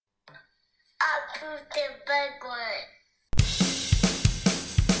Who's the big one?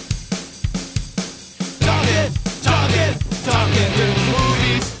 Talking through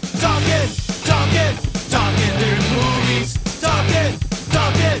movies. Talking through movies. Talking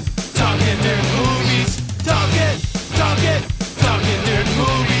through movies. Talking through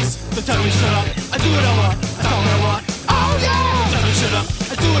movies. So tell me shut up, I do what I want, I talk what I want. Oh yeah! Tell me shut up,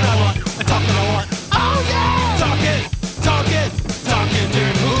 I do what I want, I talk what I want. Oh yeah! Talking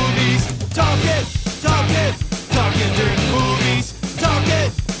through movies. Talking through movies. Talking through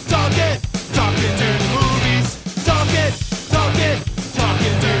movies.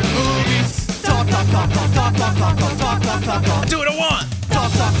 Talking through movies. Talk. Do what I want. Talk.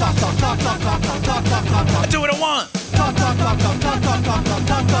 Do what I want.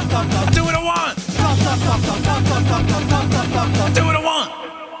 Do what I want. Do what I want.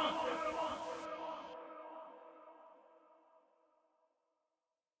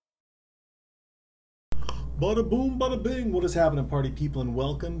 Bada boom, bada bing. What is happening, party people, and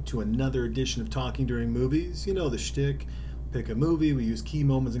welcome to another edition of Talking During Movies. You know the shtick. Pick a movie, we use key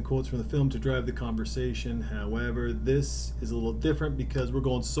moments and quotes from the film to drive the conversation. However, this is a little different because we're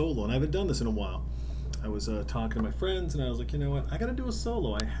going solo, and I haven't done this in a while. I was talking to my friends, and I was like, you know what? I got to do a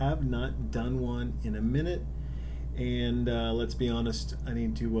solo. I have not done one in a minute, and let's be honest, I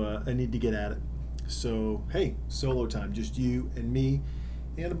need to get at it. So, hey, solo time, just you and me.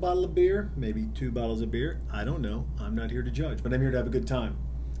 And a bottle of beer, maybe 2 bottles of beer. I don't know. I'm not here to judge, but I'm here to have a good time.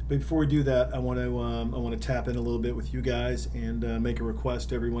 But before we do that, I want to tap in a little bit with you guys and make a request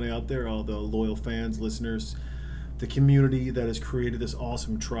to everyone out there, all the loyal fans, listeners, the community that has created this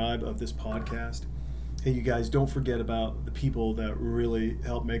awesome tribe of this podcast. Hey, you guys, don't forget about the people that really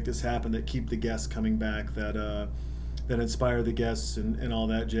help make this happen, that keep the guests coming back, that inspire the guests and all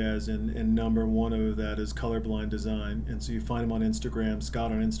that jazz. And number one of that is Colorblind Design. And so you find him on Instagram, Scott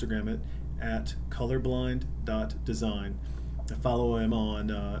on Instagram at colorblind.design. I follow him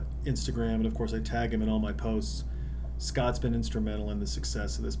on Instagram, and of course I tag him in all my posts. Scott's been instrumental in the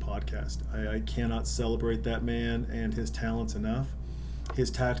success of this podcast. I cannot celebrate that man and his talents enough.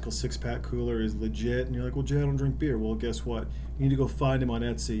 His tactical 6-pack cooler is legit, and you're like, well, Jay, I don't drink beer. Well, guess what? You need to go find him on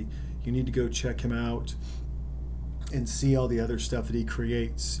Etsy. You need to go check him out and see all the other stuff that he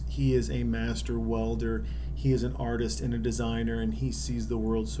creates. He is a master welder. He is an artist and a designer, and he sees the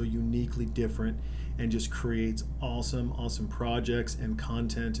world so uniquely different and just creates awesome projects and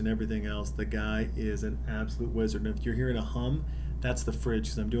content and everything else. The guy is an absolute wizard. And if you're hearing a hum, that's the fridge,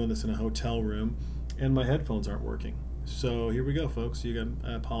 because I'm doing this in a hotel room and my headphones aren't working. So here we go, folks. I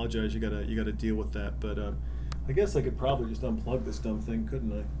apologize. You gotta deal with that. But I guess I could probably just unplug this dumb thing,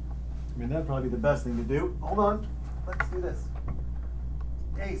 couldn't I? I mean, that'd probably be the best thing to do. Hold on. Let's do this.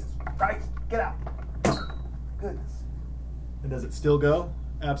 Jesus Christ, get out. Goodness. And does it still go?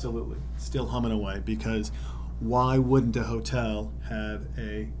 Absolutely. It's still humming away, because why wouldn't a hotel have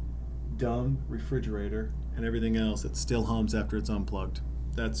a dumb refrigerator and everything else that still hums after it's unplugged?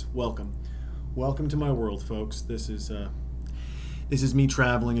 That's welcome. Welcome to my world, folks. This is me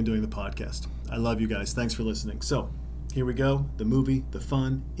traveling and doing the podcast. I love you guys. Thanks for listening. So, here we go. The movie, the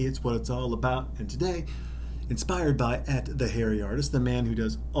fun, it's what it's all about. And today, inspired by At The Hairy Artist, the man who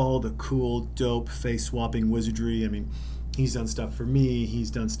does all the cool, dope, face-swapping wizardry. I mean, he's done stuff for me. He's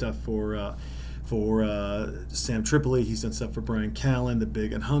done stuff for Sam Tripoli. He's done stuff for Brian Callen, the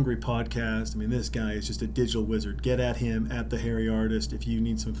Big and Hungry podcast. I mean, this guy is just a digital wizard. Get at him, At The Hairy Artist, if you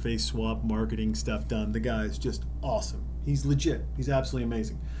need some face swap marketing stuff done. The guy is just awesome. He's legit. He's absolutely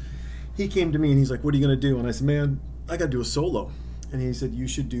amazing. He came to me and he's like, what are you going to do? And I said, man, I got to do a solo. And he said, you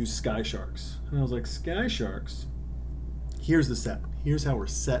should do Sky Sharks. And I was like, Sky Sharks? Here's the set. Here's how we're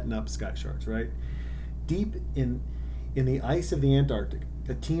setting up Sky Sharks, right? Deep in the ice of the Antarctic,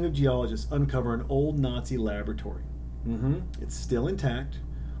 a team of geologists uncover an old Nazi laboratory. It's still intact,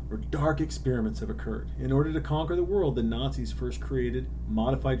 where dark experiments have occurred. In order to conquer the world, the Nazis first created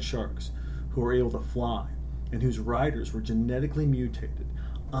modified sharks who were able to fly and whose riders were genetically mutated,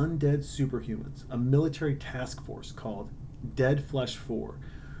 undead superhumans. A military task force called Dead Flesh 4,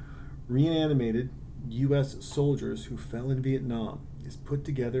 reanimated U.S. soldiers who fell in Vietnam, is put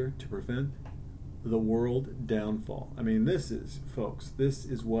together to prevent the world downfall. I mean, this is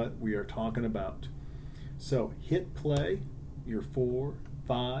what we are talking about. So hit play, your 4,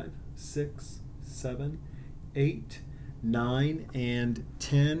 5, 6, 7, 8, 9, and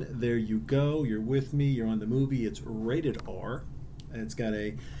 10. There you go. You're with me. You're on the movie. It's rated R. And it's got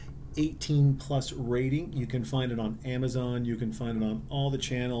a 18 plus rating. You can find it on Amazon. You can find it on all the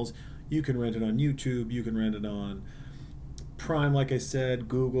channels. You can rent it on YouTube. You can rent it on Prime, like I said,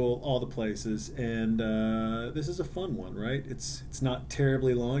 Google, all the places, and this is a fun one, right? It's not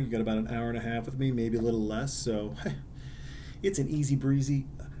terribly long. You got about an hour and a half with me, maybe a little less. So it's an easy breezy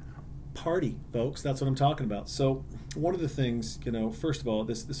party, folks. That's what I'm talking about. So one of the things, first of all,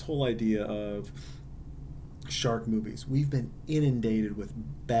 this whole idea of shark movies, we've been inundated with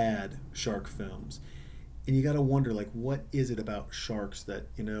bad shark films, and you got to wonder, like, what is it about sharks that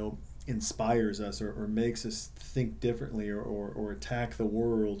inspires us or makes us think differently or attack the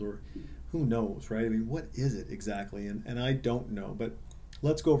world, or who knows, right? I mean, what is it exactly? And I don't know, but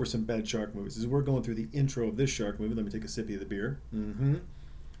let's go over some bad shark movies. As we're going through the intro of this shark movie, let me take a sip of the beer.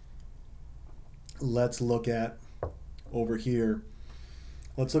 Let's look at over here.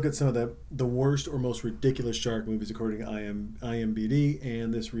 Let's look at some of the worst or most ridiculous shark movies according to IMDb,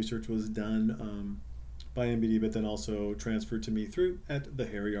 and this research was done by IMDb, but then also transferred to me through at The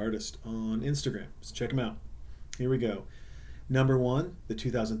Hairy Artist on Instagram. So check them out. Here we go. Number 1, the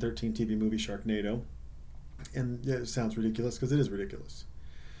 2013 TV movie Sharknado. And it sounds ridiculous because it is ridiculous.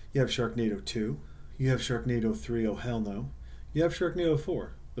 You have Sharknado 2. You have Sharknado 3, oh hell no. You have Sharknado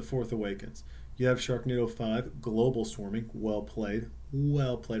 4, The Fourth Awakens. You have Sharknado 5, Global Swarming. Well played.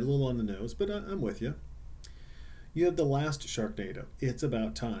 Well played. A little on the nose, but I'm with you. You have the last Sharknado, It's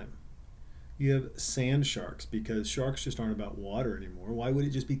About Time. You have sand sharks, because sharks just aren't about water anymore. Why would it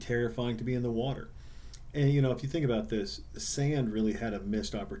just be terrifying to be in the water? And, if you think about this, sand really had a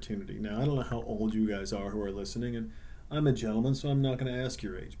missed opportunity. Now, I don't know how old you guys are who are listening, and I'm a gentleman, so I'm not going to ask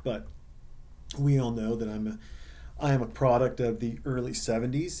your age. But we all know that I am a product of the early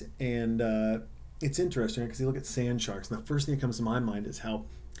 70s, and it's interesting because you look at sand sharks, and the first thing that comes to my mind is how,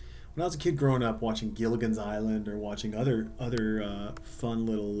 when I was a kid growing up watching Gilligan's Island or watching other fun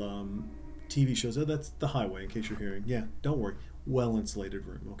little TV shows. Oh, that's The Highway, in case you're hearing. Yeah, don't worry. Well-insulated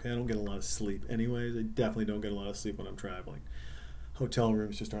room, okay? I don't get a lot of sleep. Anyways, I definitely don't get a lot of sleep when I'm traveling. Hotel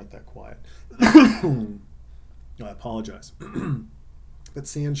rooms just aren't that quiet. I apologize. But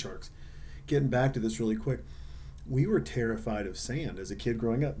sand sharks. Getting back to this really quick. We were terrified of sand as a kid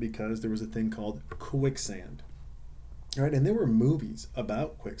growing up because there was a thing called quicksand. All right? And there were movies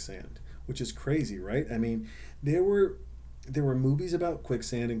about quicksand, which is crazy, right? I mean, there were movies about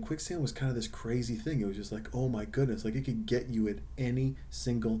quicksand, and quicksand was kind of this crazy thing. It was just like, oh my goodness, like it could get you at any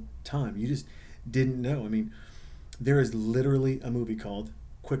single time. You just didn't know. I mean, there is literally a movie called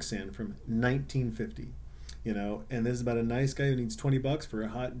Quicksand from 1950, and this is about a nice guy who needs $20 for a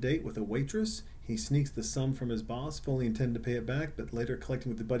hot date with a waitress. He sneaks the sum from his boss, fully intending to pay it back, but later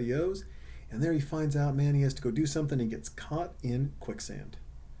collecting what the buddy owes. And there he finds out, man, he has to go do something. He gets caught in quicksand.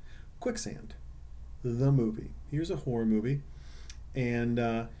 Quicksand. The movie. Here's a horror movie, and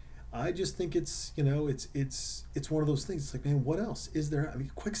I just think it's it's one of those things. It's like, man, what else is there? I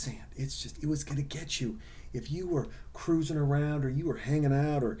mean, quicksand. It was gonna get you if you were cruising around or you were hanging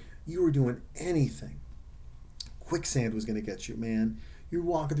out or you were doing anything. Quicksand was gonna get you, man. You're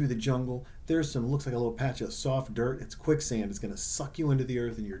walking through the jungle. There's looks like a little patch of soft dirt. It's quicksand. It's gonna suck you into the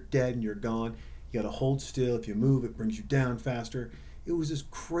earth, and you're dead and you're gone. You gotta hold still. If you move, it brings you down faster. It was this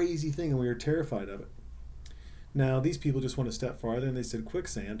crazy thing, and we were terrified of it. Now, these people just went a step farther, and they said,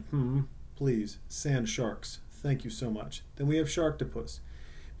 quicksand, please, sand sharks, thank you so much. Then we have Sharktopus,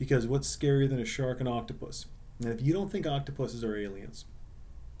 because what's scarier than a shark and octopus? And if you don't think octopuses are aliens,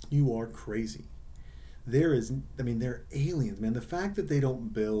 you are crazy. They're aliens, man. The fact that they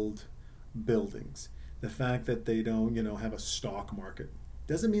don't build buildings, the fact that they don't, have a stock market,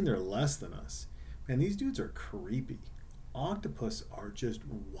 doesn't mean they're less than us. Man, these dudes are creepy. Octopus are just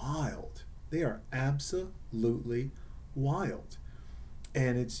wild. They are absolutely wild.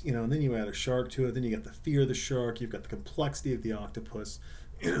 And it's, and then you add a shark to it, then you got the fear of the shark, you've got the complexity of the octopus,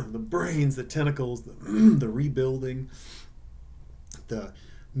 the brains, the tentacles, the rebuilding, the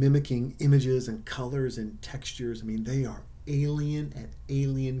mimicking images and colors and textures. I mean, they are alien and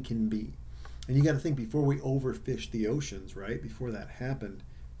alien can be. And you got to think, before we overfished the oceans, right? Before that happened,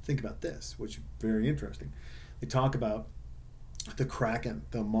 think about this, which is very interesting. They talk about the Kraken,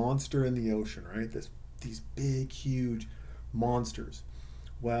 the monster in the ocean, right? These big, huge monsters.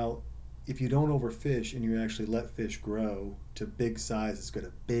 Well, if you don't overfish and you actually let fish grow to big size, it's got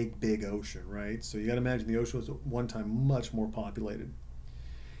a big, big ocean, right? So you got to imagine the ocean was at one time much more populated.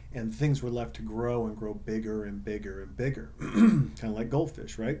 And things were left to grow and grow bigger and bigger and bigger. Kind of like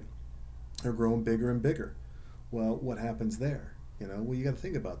goldfish, right? They're growing bigger and bigger. Well, what happens there? Well, you got to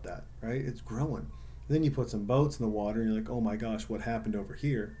think about that, right? It's growing. Then you put some boats in the water, and you're like, oh my gosh, what happened over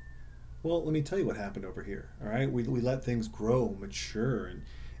here? Well, let me tell you what happened over here. All right, we let things grow, mature,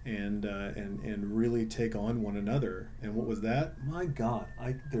 and really take on one another. And what was that? My God,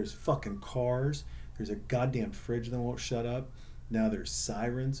 there's fucking cars, There's a goddamn fridge that won't shut up. Now there's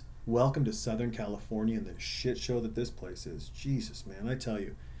sirens. Welcome to Southern California and the shit show that this place is. Jesus, man, I tell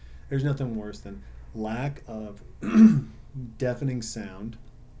you, there's nothing worse than lack of deafening sound,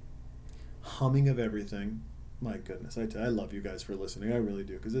 humming of everything. My goodness, I love you guys for listening. I really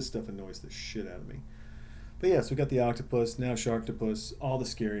do, because this stuff annoys the shit out of me. But yes, we got the octopus, now Sharktopus, all the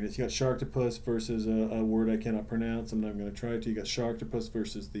scariness. You got Sharktopus versus a word I cannot pronounce. I'm not going to try to. You got Sharktopus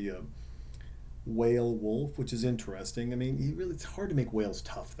versus the whale wolf, which is interesting. I mean, it's hard to make whales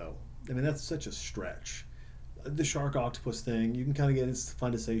tough, though. I mean, that's such a stretch. The shark octopus thing, you can kind of get, it's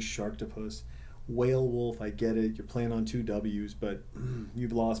fun to say Sharktopus. Whale wolf, I get it. You're playing on two W's, but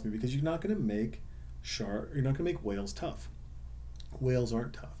you've lost me, because you're not going to make whales tough. Whales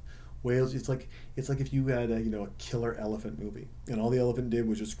aren't tough. Whales, it's like if you had a killer elephant movie, and all the elephant did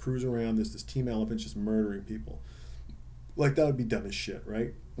was just cruise around this team elephant just murdering people. Like, that would be dumb as shit,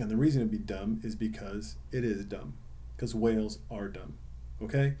 right? And the reason it'd be dumb is because it is dumb. Because whales are dumb.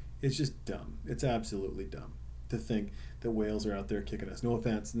 Okay? It's just dumb. It's absolutely dumb to think that whales are out there kicking us. No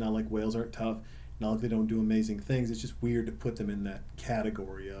offense, not like whales aren't tough, not like they don't do amazing things. It's just weird to put them in that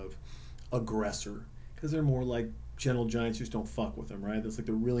category of aggressor, because they're more like gentle giants. You just don't fuck with them, right? That's like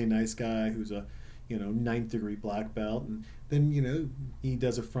the really nice guy who's a 9th degree black belt, and then he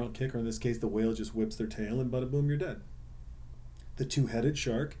does a front kick, or in this case the whale just whips their tail, and bada boom, you're dead. The two-headed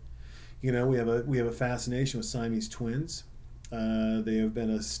shark, we have a fascination with Siamese twins. They have been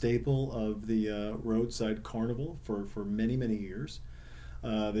a staple of the roadside carnival for many, many years.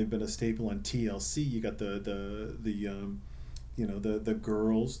 They've been a staple on TLC. You got the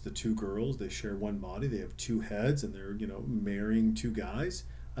girls, the two girls, they share one body, they have two heads, and they're marrying two guys.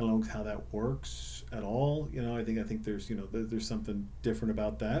 I don't know how that works at all. I think there's there's something different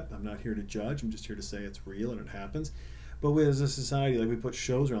about that. I'm not here to judge. I'm just here to say it's real and it happens. But we, as a society, we put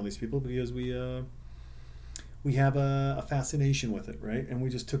shows around these people because we have a fascination with it, right? And we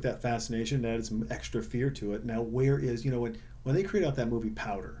just took that fascination and added some extra fear to it. Now, where is when they created out that movie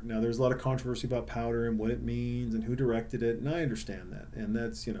Powder? Now, there's a lot of controversy about Powder and what it means and who directed it, and I understand that. And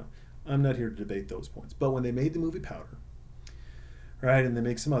that's I'm not here to debate those points. But when they made the movie Powder, right, and they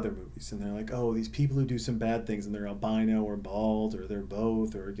make some other movies, and they're like, oh, these people who do some bad things, and they're albino or bald, or they're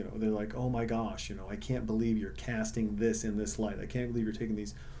both, or they're like, oh my gosh, I can't believe you're casting this in this light. I can't believe you're taking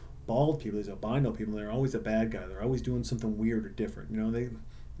these bald people, these albino people, and they're always a bad guy. They're always doing something weird or different.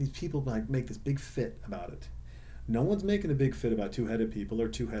 These people make this big fit about it. No one's making a big fit about two-headed people or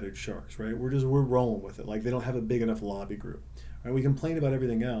two-headed sharks, right? We're rolling with it. Like, they don't have a big enough lobby group. Right? We complain about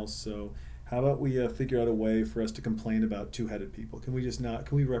everything else, so how about we figure out a way for us to complain about two-headed people? Can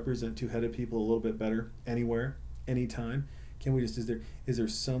we represent two-headed people a little bit better anywhere, anytime? Can we just, is there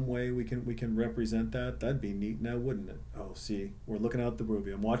some way we can represent that? That'd be neat now, wouldn't it? Oh, see, we're looking out the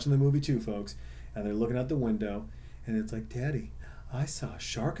movie. I'm watching the movie too, folks, and they're looking out the window, and it's like, Daddy, I saw a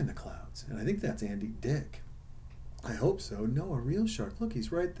shark in the clouds, and I think that's Andy Dick. I hope so. No, a real shark. Look,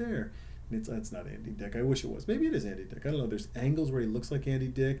 he's right there. And it's not Andy Dick. I wish it was. Maybe it is Andy Dick. I don't know. There's angles where he looks like Andy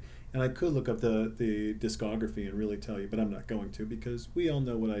Dick, and I could look up the discography and really tell you, but I'm not going to, because we all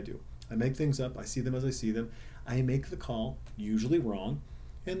know what I do. I make things up. I see them as I see them. I make the call, usually wrong,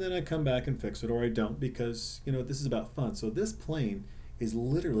 and then I come back and fix it, or I don't, because this is about fun. So this plane is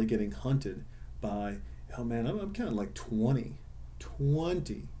literally getting hunted by, oh man, I'm counting like 20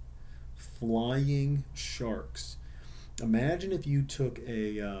 flying sharks. Imagine if you took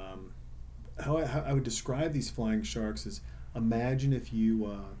how I would describe these flying sharks is, imagine if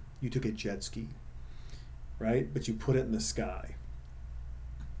you took a jet ski, right? But you put it in the sky,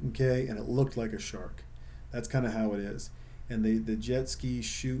 okay, and it looked like a shark. That's kind of how it is. And the jet ski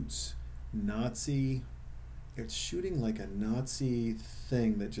shoots it's shooting like a Nazi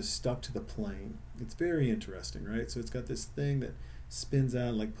thing that just stuck to the plane. It's very interesting, right? So it's got this thing that spins out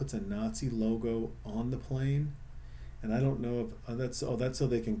and like puts a Nazi logo on the plane. And I don't know if that's so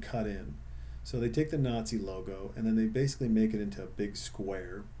they can cut in. So they take the Nazi logo and then they basically make it into a big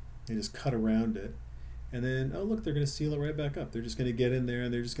square. They just cut around it. And then, oh look, they're going to seal it right back up. They're just going to get in there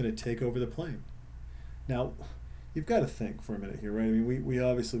and they're just going to take over the plane. Now, you've got to think for a minute here, right? I mean, we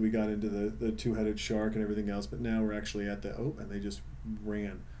obviously got into the two-headed shark and everything else, but now we're actually at and they just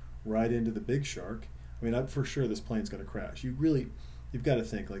ran right into the big shark. I mean, for sure this plane's going to crash. You've got to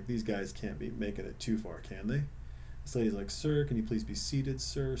think, like, these guys can't be making it too far, can they? This lady's like, sir, can you please be seated,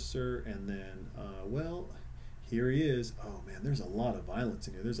 sir? And then, well, here he is. Oh, man, there's a lot of violence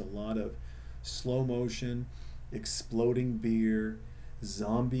in here. There's a lot of slow motion, exploding beer,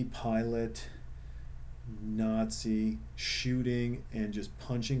 zombie pilot, Nazi, shooting, and just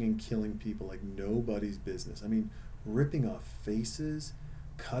punching and killing people like nobody's business. I mean, ripping off faces,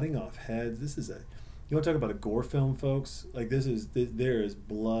 cutting off heads. You want to talk about a gore film, folks? Like there is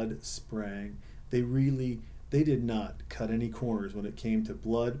blood spraying. They did not cut any corners when it came to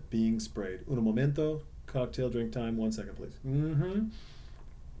blood being sprayed. Un momento, cocktail drink time. 1 second, please.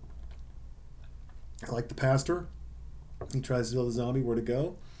 Like the pastor, he tries to tell the zombie where to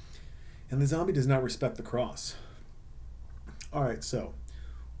go, and the zombie does not respect the cross. All right, so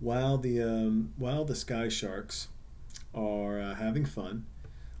while the sky sharks are having fun,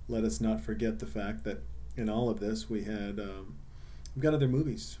 let us not forget the fact that in all of this we've got other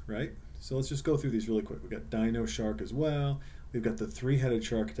movies, right? So let's just go through these really quick. We've got Dino Shark as well. We've got the three-headed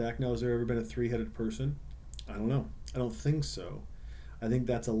shark attack. Now, has there ever been a three-headed person? I don't know. I don't think so. I think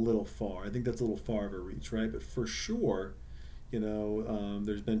that's a little far. I think that's a little far of a reach, right? But for sure,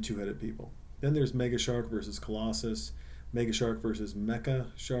 there's been two-headed people. Then there's Mega Shark versus Colossus. Mega Shark versus Mecha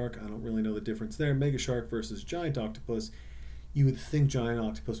Shark. I don't really know the difference there. Mega Shark versus Giant Octopus. You would think Giant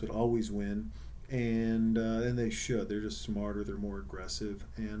Octopus would always win, and they should. They're just smarter. They're more aggressive,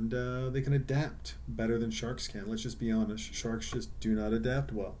 and they can adapt better than sharks can. Let's just be honest. Sharks just do not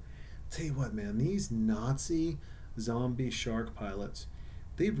adapt well. Tell you what, man, these Nazi zombie shark pilots,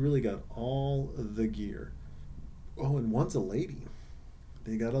 they've really got all the gear. Oh, and one's a lady.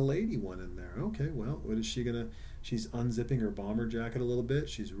 They got a lady one in there. Okay, well, what is she gonna? She's unzipping her bomber jacket a little bit.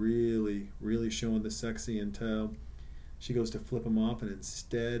 She's really, really showing the sexy in tow. She goes to flip them off, and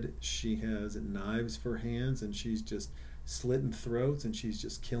instead she has knives for hands, and she's just slitting throats, and she's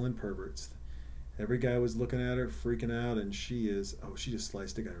just killing perverts. Every guy was looking at her, freaking out, and she just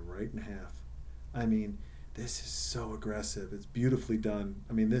sliced a guy right in half. I mean, this is so aggressive. It's beautifully done.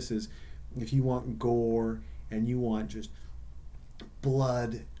 I mean, this is, if you want gore and you want just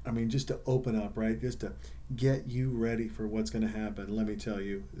blood, I mean, just to open up, right? Just to get you ready for what's going to happen. Let me tell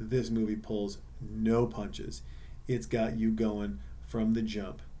you, this movie pulls no punches. It's got you going from the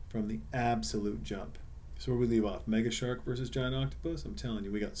jump, from the absolute jump. So where we leave off, Mega Shark versus Giant Octopus. I'm telling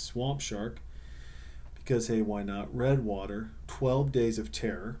you, we got Swamp Shark, because hey, why not? Red Water, 12 Days of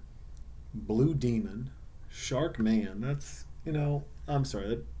Terror, Blue Demon, Shark Man. That's, I'm sorry,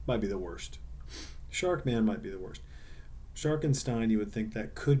 that might be the worst. Shark Man might be the worst. Sharkenstein, you would think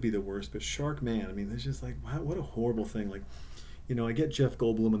that could be the worst, but Shark Man, I mean, it's just like, wow, what a horrible thing. Like, I get Jeff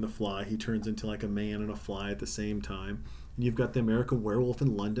Goldblum in The Fly. He turns into like a man and a fly at the same time. And you've got the American Werewolf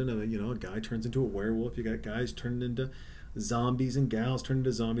in London. A guy turns into a werewolf. You got guys turning into zombies and gals turning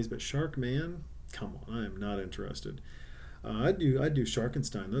into zombies. But Shark Man, come on, I am not interested. I'd do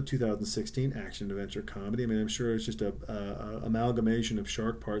Sharkenstein, though, 2016 action-adventure comedy. I mean, I'm sure it's just a amalgamation of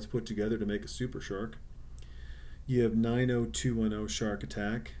shark parts put together to make a super shark. You have 90210 Shark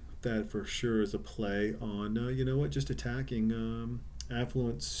Attack. That for sure is a play on, just attacking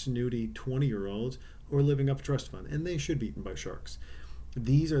affluent, snooty 20-year-olds who are living up to trust fund. And they should be eaten by sharks.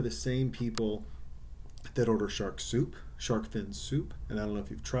 These are the same people that order shark fin soup. And I don't know if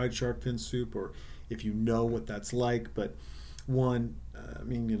you've tried shark fin soup or if you know what that's like. But one,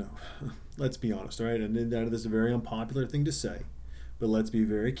 let's be honest, all right? And that is a very unpopular thing to say. But let's be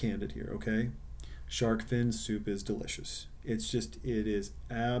very candid here, okay? Shark fin soup is delicious. It is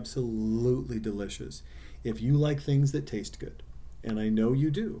absolutely delicious. If you like things that taste good, and I know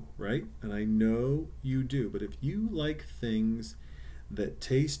you do, right? And I know you do, but if you like things that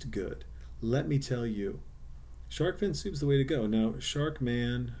taste good, let me tell you, shark fin soup's the way to go. Now,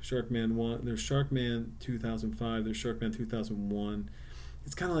 Sharkman 1, there's Sharkman 2005, there's Sharkman 2001.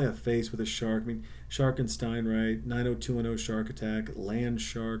 It's kind of like a face with a shark. I mean, Sharkenstein, right? 90210 Shark Attack, Land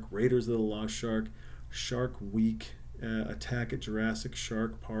Shark, Raiders of the Lost Shark, Shark Week, Attack at Jurassic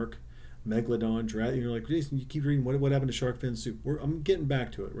Shark Park, Megalodon, You're like, Jason, you keep reading, what happened to Shark Fin Soup? I'm getting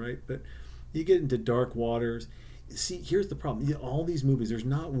back to it, right? But you get into Dark Waters. See, here's the problem. All these movies, there's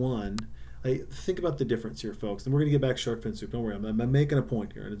not one. Think about the difference here, folks. And we're going to get back to Shark Fin Soup. Don't worry, I'm making a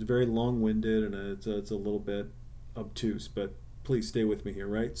point here. And it's very long-winded, and it's a little bit obtuse, but please stay with me here,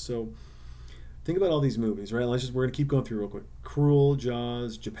 right? So think about all these movies, right? We're going to keep going through real quick. Cruel,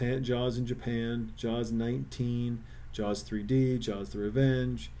 Jaws, Jaws in Japan, Jaws 19, Jaws 3D, Jaws the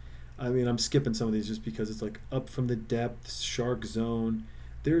Revenge. I mean, I'm skipping some of these just because it's like Up from the Depths, Shark Zone.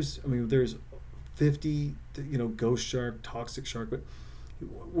 There's 50, Ghost Shark, Toxic Shark, but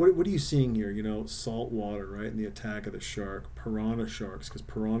what are you seeing here? Salt water, right? And the attack of the shark, piranha sharks, because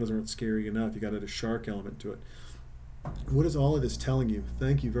piranhas aren't scary enough. You got a shark element to it. What is all of this telling you?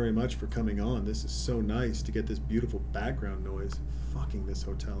 Thank you very much for coming on. This is so nice to get this beautiful background noise. Fucking this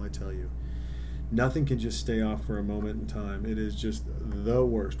hotel, I tell you. Nothing can just stay off for a moment in time. It is just the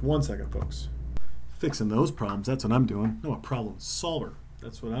worst. 1 second, folks. Fixing those problems, that's what I'm doing. No, a problem solver.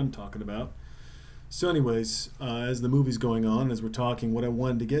 That's what I'm talking about. So, anyways, as the movie's going on, as we're talking, what I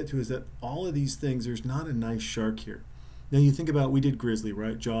wanted to get to is that all of these things, there's not a nice shark here. Now you think about, we did grizzly,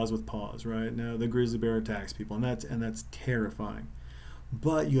 right? Jaws with paws, right? Now the grizzly bear attacks people, and that's terrifying.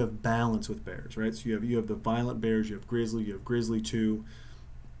 But you have balance with bears, right? So you have the violent bears, you have Grizzly 2,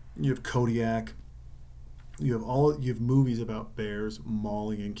 you have Kodiak. You have movies about bears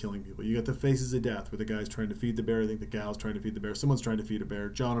mauling and killing people. You got The Faces of Death, where the guy's trying to feed the bear. I think the gal's trying to feed the bear. Someone's trying to feed a bear.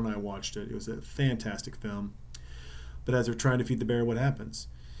 John and I watched it. It was a fantastic film. But as they're trying to feed the bear, what happens?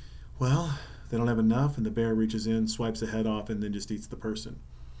 Well, they don't have enough, and the bear reaches in, swipes the head off, and then just eats the person.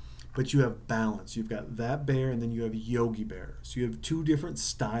 But you have balance. You've got that bear, and then you have Yogi Bear. So you have two different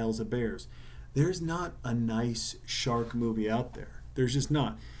styles of bears. There's not a nice shark movie out there. There's just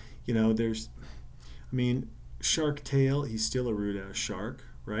not. Shark Tale, he's still a rude-ass shark,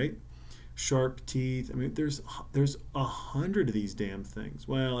 right? Shark Teeth, there's 100 of these damn things.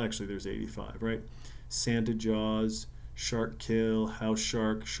 Well, actually, there's 85, right? Santa Jaws, Shark Kill, House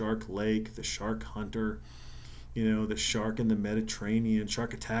Shark, Shark Lake, The Shark Hunter, the Shark in the Mediterranean,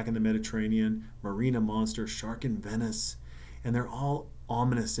 Shark Attack in the Mediterranean, Marina Monster, Shark in Venice, and they're all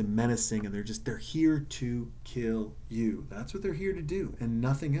ominous and menacing, and they're here to kill you. That's what they're here to do, and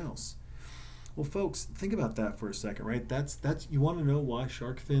nothing else. Well, folks, think about that for a second, right? That's you want to know why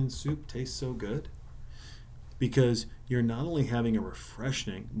shark fin soup tastes so good? Because you're not only having a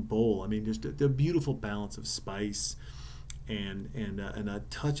refreshing bowl, just the beautiful balance of spice and a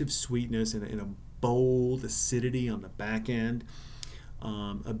touch of sweetness and a bold acidity on the back end,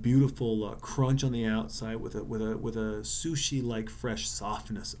 a beautiful crunch on the outside with a sushi-like fresh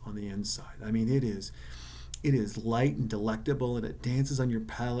softness on the inside. It is light and delectable, and it dances on your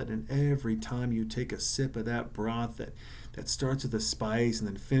palate, and every time you take a sip of that broth that starts with the spice and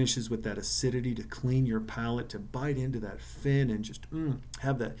then finishes with that acidity to clean your palate, to bite into that fin and just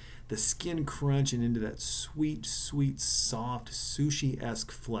have the skin crunch and into that sweet, sweet, soft,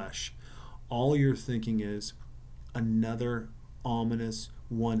 sushi-esque flesh, all you're thinking is another ominous,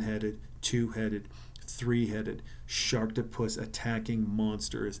 one-headed, two-headed, three-headed, sharktopus attacking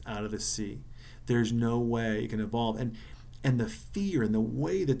monster is out of the sea. There's no way it can evolve. And the fear and the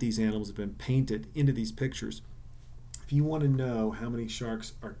way that these animals have been painted into these pictures, if you want to know how many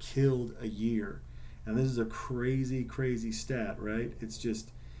sharks are killed a year, and this is a crazy, crazy stat, right?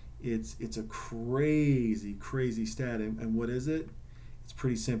 It's a crazy, crazy stat. And what is it? It's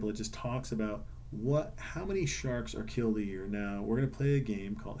pretty simple. It just talks about how many sharks are killed a year. Now, we're going to play a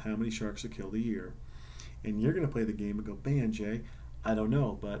game called How Many Sharks Are Killed a Year. And you're going to play the game and go, man, Jay, I don't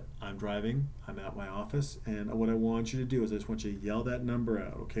know, but I'm driving, I'm at my office, and what I want you to do is I just want you to yell that number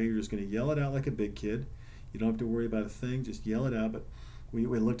out, okay? You're just going to yell it out like a big kid. You don't have to worry about a thing, just yell it out. But we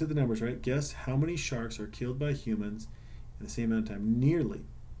looked at the numbers, right? Guess how many sharks are killed by humans in the same amount of time? Nearly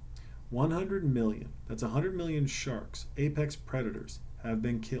 100 million. That's 100 million sharks, apex predators, have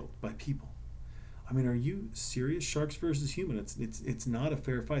been killed by people. Are you serious? Sharks versus human. It's not a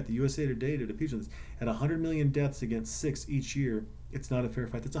fair fight. The USA Today did a piece on this. At 100 million deaths against 6 each year, it's not a fair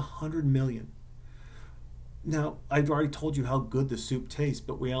fight. That's 100 million. Now, I've already told you how good the soup tastes,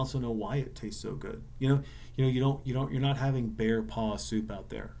 but we also know why it tastes so good. You're not having bear paw soup out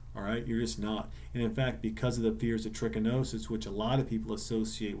there. All right, you're just not. And in fact, because of the fears of trichinosis, which a lot of people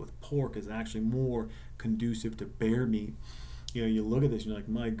associate with pork, is actually more conducive to bear meat. You look at this and you're like,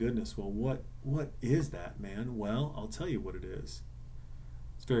 my goodness, well, what is that, man? Well, I'll tell you what it is.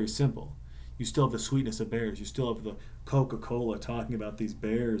 It's very simple. You still have the sweetness of bears. You still have the Coca-Cola talking about these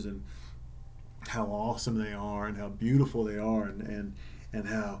bears and how awesome they are and how beautiful they are and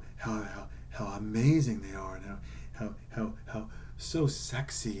how amazing they are and how so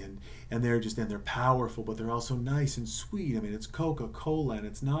sexy and they're powerful, but they're also nice and sweet. It's Coca-Cola and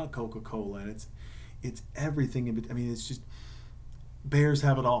it's not Coca-Cola and it's everything. It's just bears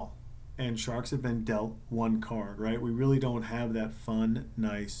have it all, and sharks have been dealt one card, right? We really don't have that fun,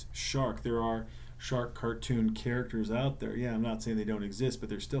 nice shark. There are shark cartoon characters out there. Yeah, I'm not saying they don't exist, but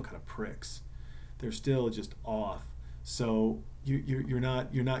they're still kind of pricks. They're still just off. So you're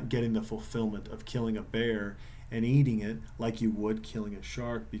not getting the fulfillment of killing a bear and eating it like you would killing a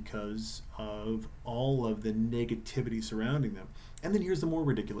shark because of all of the negativity surrounding them. And then here's the more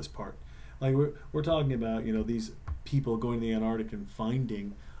ridiculous part. Like we're talking about, these people going to the Antarctic and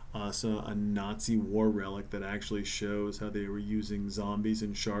finding a Nazi war relic that actually shows how they were using zombies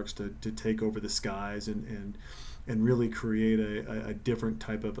and sharks to take over the skies and really create a different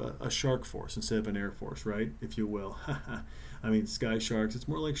type of a shark force instead of an air force, right? If you will. Sky sharks, it's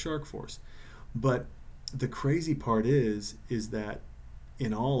more like shark force. But the crazy part is that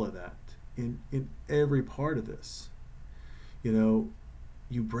in all of that, in every part of this,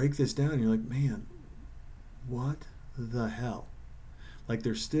 you break this down, you're like, man, what the hell? Like,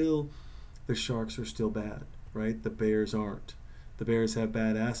 the sharks are still bad, right? The bears aren't. The bears have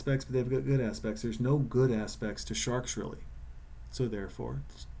bad aspects, but they've got good aspects. There's no good aspects to sharks, really. So therefore,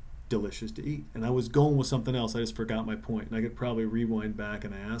 it's delicious to eat. And I was going with something else. I just forgot my point. And I could probably rewind back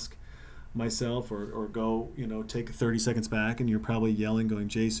and ask myself, or go, take 30 seconds back, and you're probably yelling, going,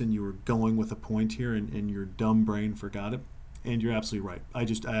 Jason, you were going with a point here, and your dumb brain forgot it. And you're absolutely right. I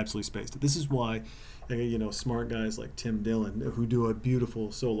absolutely spaced it. This is why, smart guys like Tim Dillon, who do a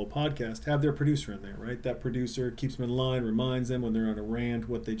beautiful solo podcast, have their producer in there, right? That producer keeps them in line, reminds them when they're on a rant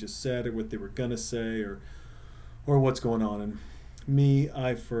what they just said or what they were gonna say, or what's going on. And me,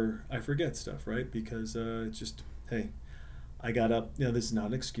 I forget stuff, right? Because it's just, hey, I got up. This is not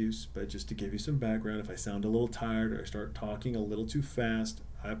an excuse, but just to give you some background, if I sound a little tired or I start talking a little too fast,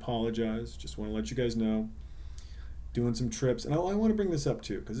 I apologize. Just want to let you guys know. Doing some trips, and I want to bring this up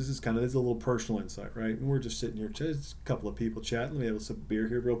too, because this is a little personal insight, right? And we're just sitting here, just a couple of people chatting. Let me have a sip of beer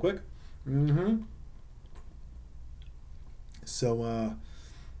here real quick. So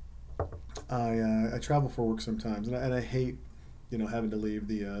I travel for work sometimes, and I hate having to leave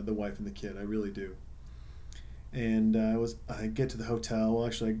the wife and the kid. I really do. And I get to the hotel. Well,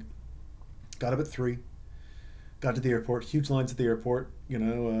 actually, I got up at 3. Got to the airport. Huge lines at the airport.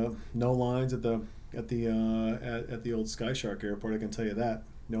 No lines at the old Sky Shark airport. I can tell you that.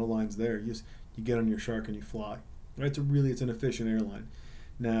 No lines there. You get on your shark and you fly. Right? It's an efficient airline.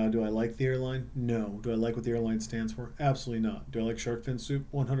 Now, do I like the airline? No. Do I like what the airline stands for? Absolutely not. Do I like shark fin soup?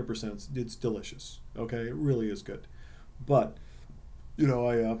 100%. It's delicious. Okay, it really is good. But I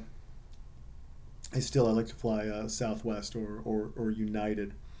like to fly Southwest or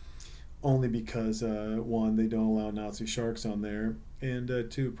United, only because 1, they don't allow Nazi sharks on there, and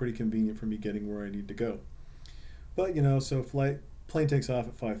 2, pretty convenient for me getting where I need to go. But so plane takes off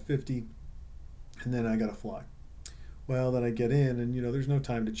at 5:50, and then I gotta fly. Well, then I get in, and there's no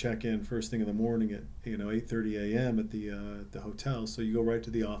time to check in first thing in the morning at 8:30 a.m. at the hotel, so you go right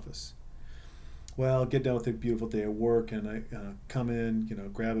to the office. Well, get done with a beautiful day at work, and I come in,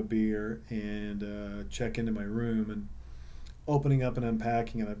 grab a beer, and check into my room, and opening up and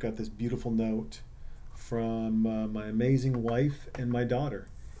unpacking, and I've got this beautiful note from my amazing wife and my daughter,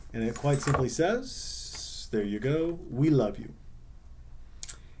 and it quite simply says, there you go, we love you.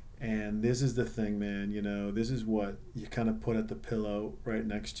 And this is the thing, man, this is what you kind of put at the pillow right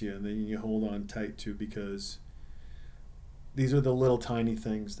next to you, and then you hold on tight to, because these are the little tiny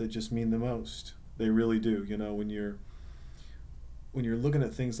things that just mean the most. They really do. When you're looking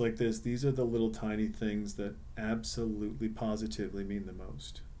at things like this, these are the little tiny things that absolutely positively mean the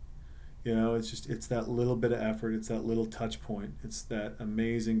most. It's that little bit of effort, it's that little touch point, it's that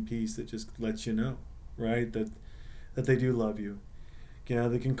amazing piece that just lets you know, right, that they do love you.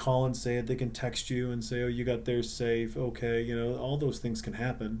 They can call and say it, they can text you and say, oh, you got there safe, okay, all those things can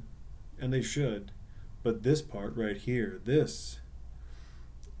happen, and they should. But this part right here, this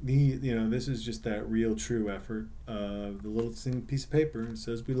is just that real true effort of the little piece of paper. It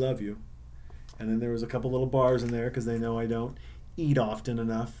says we love you, and then there was a couple little bars in there because they know I don't eat often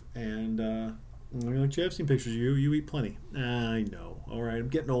enough, and they're like, I've seen pictures of you eat plenty. I know, all right, I'm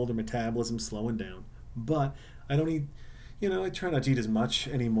getting older, metabolism's slowing down, but I don't eat, I try not to eat as much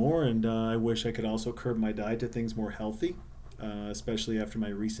anymore, and I wish I could also curb my diet to things more healthy, especially after my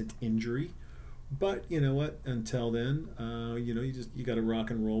recent injury. But you know what? Until then, you got to rock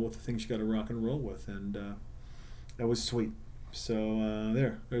and roll with the things you got to rock and roll with, and that was sweet. So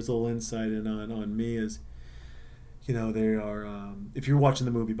there's a little insight in on me as they are. If you're watching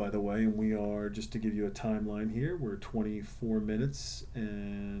the movie, by the way, and we are, just to give you a timeline here, we're 24 minutes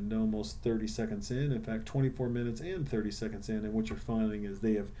and almost 30 seconds in. In fact, 24 minutes and 30 seconds in, and what you're finding is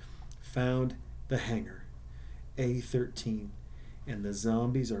they have found the hangar A13, and the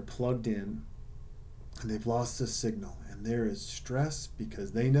zombies are plugged in. And they've lost the signal, and there is stress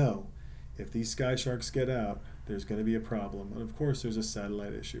because they know if these sky sharks get out, there's going to be a problem. And of course, there's a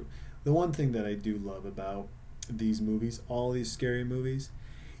satellite issue. The one thing that I do love about these movies, all these scary movies,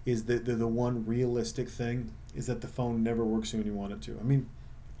 is that the one realistic thing is that the phone never works when you want it to. I mean,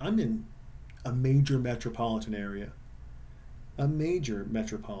 I'm in a major metropolitan area, and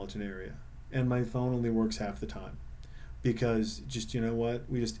my phone only works half the time because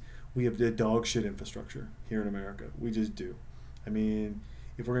we have the dog shit infrastructure here in America. We just do. I mean,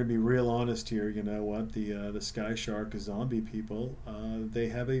 if we're going to be real honest here, the Sky Shark zombie people, they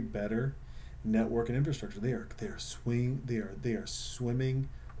have a better network and infrastructure. They are swimming,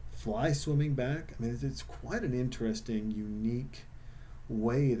 fly swimming back. I mean, it's quite an interesting, unique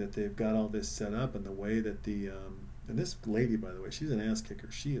way that they've got all this set up, and the way that and this lady, by the way, she's an ass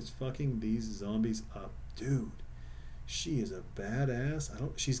kicker. She is fucking these zombies up. dude, she is a badass.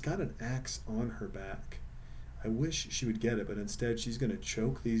 She's got an axe on her back. I wish she would get it, but instead she's going to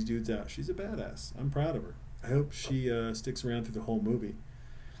choke these dudes out. She's a badass. I'm proud of her. I hope she sticks around through the whole movie.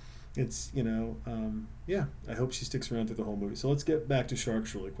 It's, yeah, I hope she sticks around through the whole movie. So let's get back to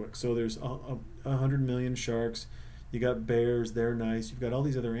sharks really quick. So there's 100 million sharks. You got bears, they're nice. You've got all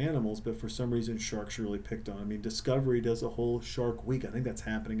these other animals, but for some reason sharks are really picked on. I mean, Discovery does a whole Shark Week. I think that's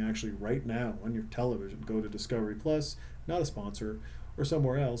happening actually right now on your television. Go to Discovery Plus, not a sponsor, or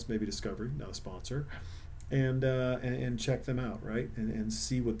somewhere else, maybe Discovery, not a sponsor, and check them out, right? And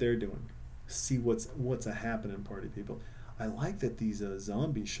see what they're doing. See what's a happening, party people. I like that these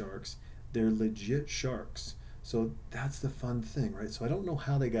zombie sharks, they're legit sharks. So that's the fun thing, right? So I don't know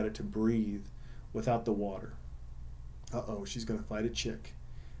how they got it to breathe without the water. Uh-oh, she's going to fight a chick.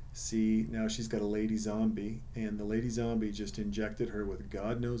 See, now she's got a lady zombie, and the lady zombie just injected her with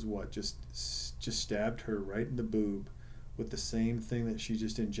God knows what, just stabbed her right in the boob with the same thing that she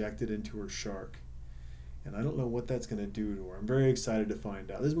just injected into her shark. And I don't know what that's going to do to her. I'm very excited to find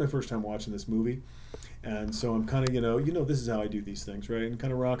out. This is my first time watching this movie, and so I'm kind of, this is how I do these things, right? And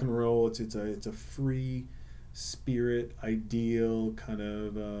kind of rock and roll. It's a free spirit, ideal kind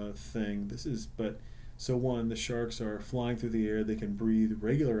of thing. So one, the sharks are flying through the air. They can breathe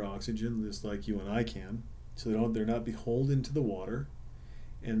regular oxygen, just like you and I can. So they're not beholden to the water.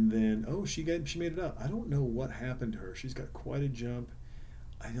 And then, she made it up. I don't know what happened to her. She's got quite a jump.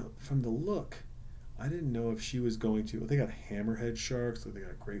 I know from the look, I didn't know if she was going to. They got hammerhead sharks. They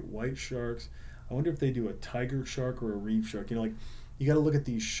got great white sharks. I wonder if they do a tiger shark or a reef shark. You got to look at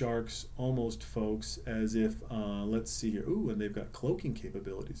these sharks almost, folks, as if, let's see here. Ooh, and they've got cloaking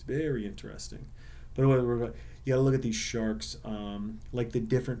capabilities. Very interesting. But you got to look at these sharks like the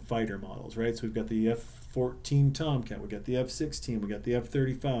different fighter models, right? So we've got the F-14 Tomcat, we've got the F-16, we've got the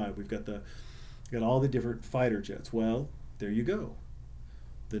F-35, we've got all the different fighter jets. Well, there you go.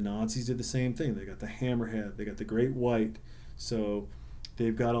 The Nazis did the same thing. They got the hammerhead, they got the great white, so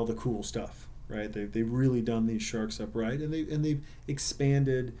they've got all the cool stuff, right? They've really done these sharks up right, and they've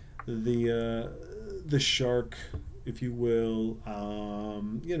expanded the shark, if you will,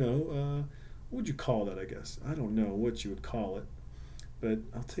 what would you call that, I guess? I don't know what you would call it. But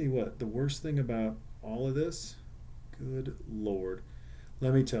I'll tell you what, the worst thing about all of this, good Lord,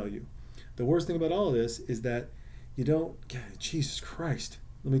 let me tell you. The worst thing about all of this is that you don't, Jesus Christ.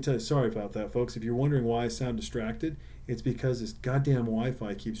 Let me tell you, sorry about that, folks. If you're wondering why I sound distracted, it's because this goddamn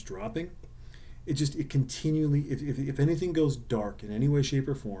Wi-Fi keeps dropping. It continually, if anything goes dark in any way, shape,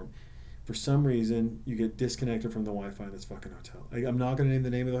 or form, for some reason, you get disconnected from the Wi-Fi in this fucking hotel. I'm not going to name the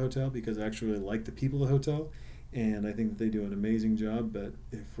name of the hotel because I actually really like the people of the hotel, and I think that they do an amazing job. But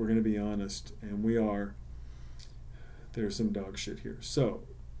if we're going to be honest, and we are, there's some dog shit here. So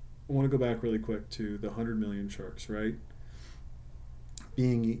I want to go back really quick to the 100 million sharks, right?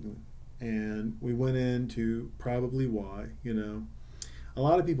 Being eaten. And we went into probably why, A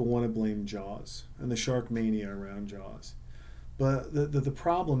lot of people want to blame Jaws and the shark mania around Jaws. But the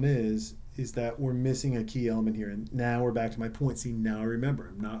problem is that we're missing a key element here. And now we're back to my point. See, now I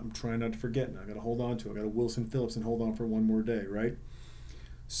remember. I'm trying not to forget. Now I got to hold on to it. I got to Wilson Phillips and hold on for one more day, right?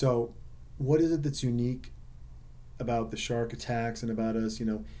 So what is it that's unique about the shark attacks and about us,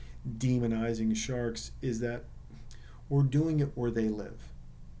 demonizing sharks is that we're doing it where they live.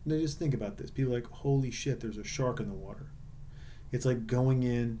 Now just think about this. People are like, holy shit, there's a shark in the water. It's like going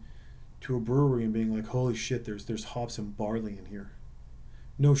in to a brewery and being like, holy shit, there's hops and barley in here.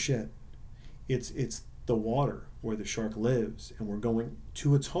 No shit. It's the water where the shark lives, and we're going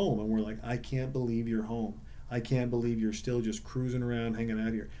to its home, and we're like, I can't believe you're home. I can't believe you're still just cruising around, hanging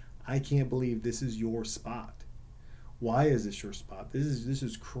out here. I can't believe this is your spot. Why is this your spot? This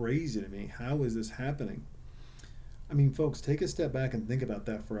is crazy to me. How is this happening? I mean, folks, take a step back and think about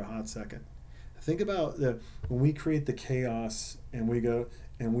that for a hot second. Think about when we create the chaos and we go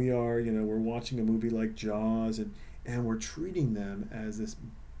and we are, we're watching a movie like Jaws and we're treating them as this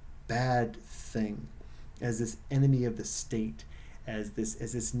bad thing, as this enemy of the state, as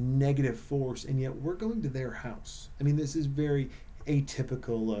this negative force, and yet we're going to their house. I mean, this is very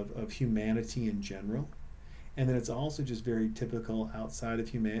atypical of humanity in general. And then it's also just very typical outside of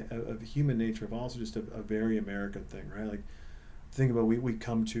human nature, of also just a very American thing, right? Like, think about we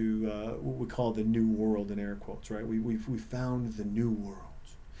come to what we call the new world in air quotes, right? We found the new world.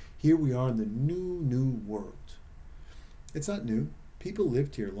 Here we are in the new world. It's not new. People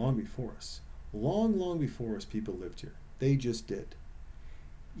lived here long before us. Long before us, people lived here. They just did.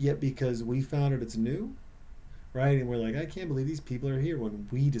 Yet because we found it's new, right? And we're like, I can't believe these people are here when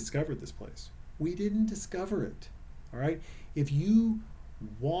we discovered this place. We didn't discover it, all right? If you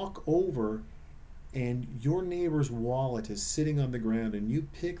walk over and your neighbor's wallet is sitting on the ground, and you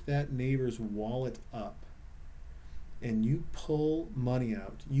pick that neighbor's wallet up and you pull money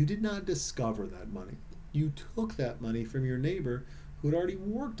out, you did not discover that money. You took that money from your neighbor who had already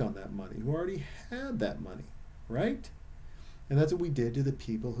worked on that money, who already had that money, right? And that's what we did to the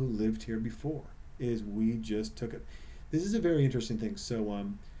people who lived here before, is we just took it. This is a very interesting thing. So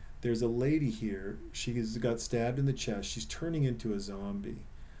there's a lady here. She's got stabbed in the chest. She's turning into a zombie.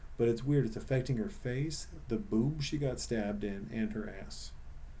 But it's weird. It's affecting her face, the boob she got stabbed in, and her ass.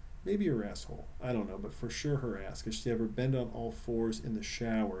 Maybe her asshole. I don't know, but for sure her ass. Because she ever bent on all fours in the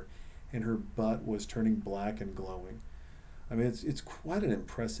shower, and her butt was turning black and glowing. I mean, it's quite an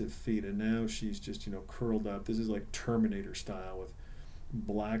impressive feat. And now she's just, curled up. This is like Terminator style with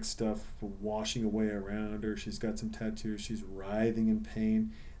black stuff washing away around her. She's got some tattoos. She's writhing in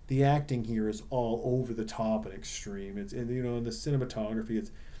pain. The acting here is all over the top and extreme. It's in the cinematography.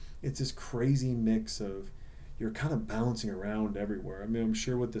 It's this crazy mix of, you're kind of bouncing around everywhere. I mean, I'm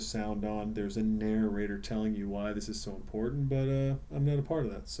sure with the sound on, there's a narrator telling you why this is so important, but I'm not a part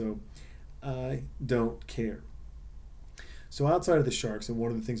of that, so I don't care. So outside of the sharks, and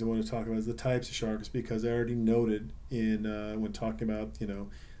one of the things I want to talk about is the types of sharks, because I already noted in when talking about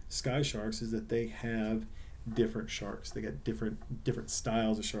sky sharks, is that they have different sharks. They got different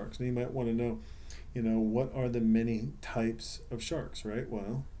styles of sharks, and you might want to know, what are the many types of sharks, right?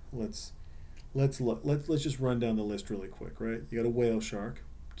 Well, let's look. Let's just run down the list really quick, right? You got a whale shark,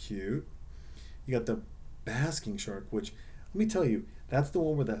 cute. You got the basking shark, which, let me tell you, that's the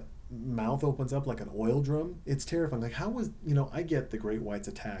one where the mouth opens up like an oil drum. It's terrifying. Like, how was, I get the great whites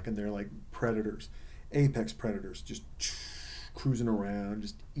attack and they're like predators, apex predators, just cruising around,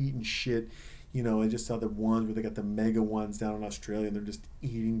 just eating shit. I just saw the ones where they got the mega ones down in Australia and they're just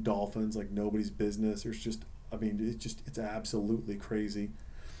eating dolphins like nobody's business. There's just, it's absolutely crazy.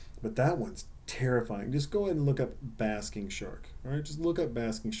 But that one's terrifying. Just go ahead and look up basking shark. All right, just look up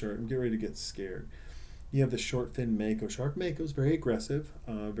basking shark and get ready to get scared. You have the short fin mako shark. Mako is very aggressive,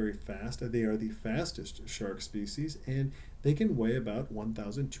 very fast. They are the fastest shark species, and they can weigh about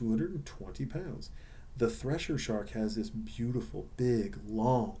 1,220 pounds. The thresher shark has this beautiful, big,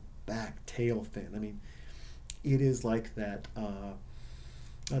 long back tail fin. I mean, it is like that,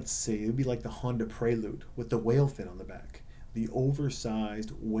 let's see, it would be like the Honda Prelude with the whale fin on the back. The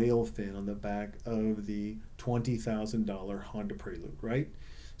oversized whale fin on the back of the $20,000 Honda Prelude, right?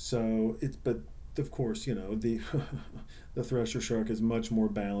 So but of course, the the thresher shark is much more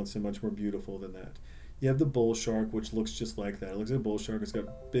balanced and much more beautiful than that. You have the bull shark, which looks just like that. It looks like a bull shark. It's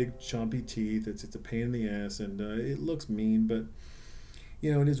got big, chompy teeth. It's a pain in the ass, and it looks mean, but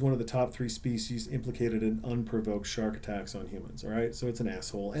it is one of the top 3 species implicated in unprovoked shark attacks on humans. All right, so it's an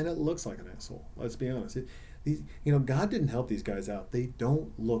asshole, and it looks like an asshole. Let's be honest. God didn't help these guys out. They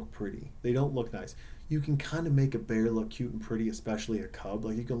don't look pretty. They don't look nice. You can kind of make a bear look cute and pretty, especially a cub.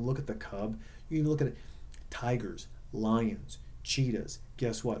 Like, you can look at the cub. You can look at it. Tigers, lions, cheetahs.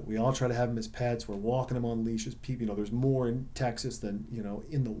 Guess what? We all try to have them as pets. We're walking them on leashes. People, there's more in Texas than,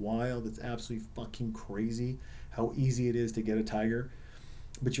 in the wild. It's absolutely fucking crazy how easy it is to get a tiger.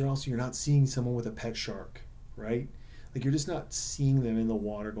 But you're not seeing someone with a pet shark, right? Like, you're just not seeing them in the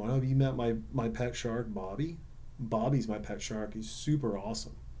water going, oh, have you met my pet shark, Bobby? Bobby's my pet shark. He's super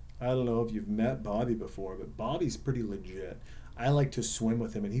awesome. I don't know if you've met Bobby before, but Bobby's pretty legit. I like to swim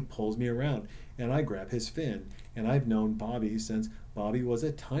with him, and he pulls me around, and I grab his fin. And I've known Bobby since Bobby was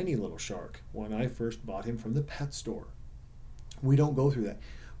a tiny little shark when I first bought him from the pet store. We don't go through that,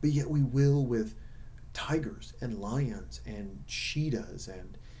 but yet we will with tigers and lions and cheetahs,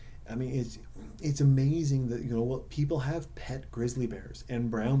 and it's amazing that people have pet grizzly bears and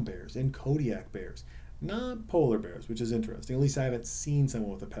brown bears and Kodiak bears, not polar bears, which is interesting. At least I haven't seen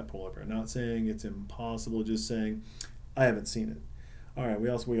someone with a pet polar bear. Not saying it's impossible, just saying I haven't seen it. All right, we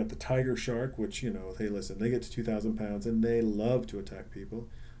got the tiger shark, which hey, listen, they get to 2,000 pounds and they love to attack people.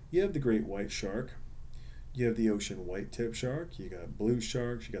 You have the great white shark. You have the ocean white tip shark. You got blue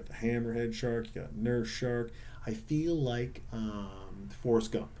sharks. You got the hammerhead shark. You got nurse shark. I feel like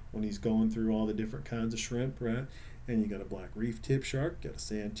Forrest Gump when he's going through all the different kinds of shrimp, right? And you got a black reef tip shark, got a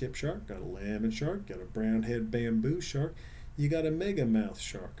sand tip shark, got a lemon shark, got a brown head bamboo shark. You got a mega mouth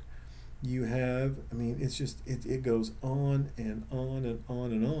shark. You have, it's just, it goes on and on and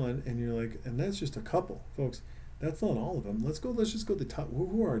on and on, and you're like, and that's just a couple, folks. That's not all of them. Let's just go to the top.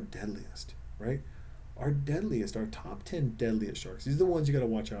 Who are our deadliest, right? Our top 10 deadliest sharks. These are the ones you got to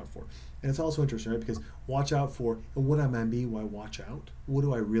watch out for. And it's also interesting, right? Because watch out for, and what I mean by watch out, what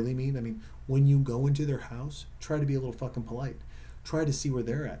do I really mean? When you go into their house, try to be a little fucking polite. Try to see where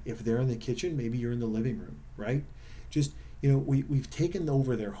they're at. If they're in the kitchen, maybe you're in the living room, right? Just, we've taken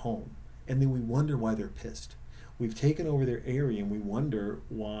over their home. and then we wonder why they're pissed. We've taken over their area and we wonder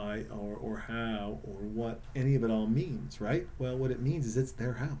why or how or what any of it all means, right? Well, what it means is it's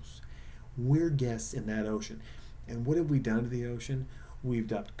their house. We're guests in that ocean. And what have we done to the ocean? We've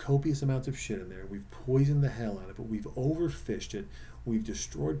dumped copious amounts of shit in there. We've poisoned the hell out of it. We've overfished it. We've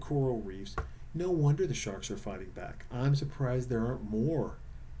destroyed coral reefs. No wonder the sharks are fighting back. I'm surprised there aren't more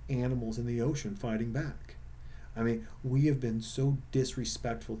animals in the ocean fighting back. I mean, we have been so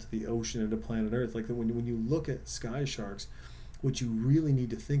disrespectful to the ocean and to planet Earth. Like when you look at sky sharks, what you really need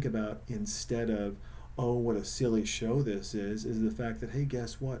to think about instead of, oh, what a silly show this is the fact that, hey,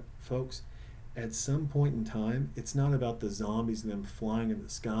 guess what, folks? At some point in time, it's not about the zombies and them flying in the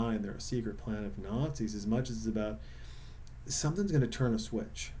sky and they're a secret plan of Nazis as much as it's about something's going to turn a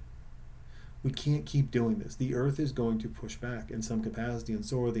switch. We can't keep doing this. The Earth is going to push back in some capacity, and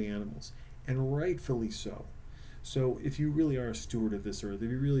so are the animals, and rightfully so. So if you really are a steward of this earth, if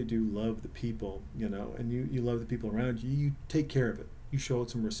you really do love the people, and you love the people around you, you take care of it. You show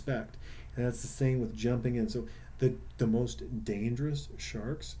it some respect. And that's the same with jumping in. So the most dangerous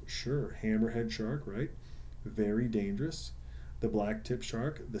sharks, sure, hammerhead shark, right? Very dangerous. The black tip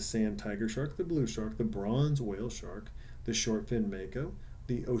shark, the sand tiger shark, the blue shark, the bronze whale shark, the short fin mako,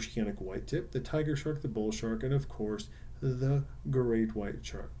 the oceanic white tip, the tiger shark, the bull shark, and of course, the great white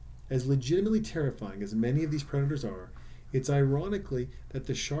shark. As legitimately terrifying as many of these predators are, it's ironically that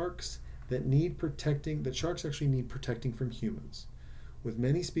the sharks that sharks actually need protecting from humans. With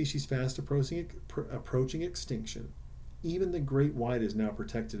many species fast approaching extinction, even the great white is now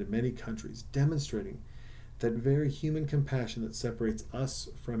protected in many countries, demonstrating that very human compassion that separates us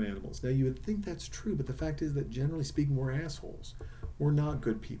from animals. Now, you would think that's true, but the fact is that generally speaking, we're assholes. We're not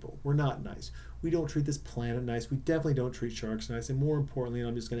good people. We're not nice. We don't treat this planet nice. We definitely don't treat sharks nice. And more importantly, and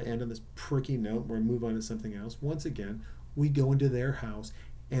I'm just going to end on this pricky note where I move on to something else. Once again, we go into their house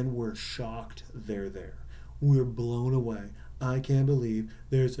and we're shocked they're there. We're blown away. I can't believe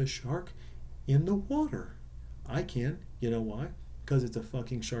there's a shark in the water. I can. You know why? Because it's a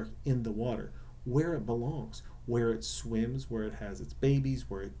fucking shark in the water, where it belongs, where it swims, where it has its babies,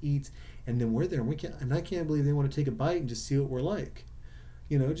 where it eats, and then we're there, and I can't believe they want to take a bite and just see what we're like.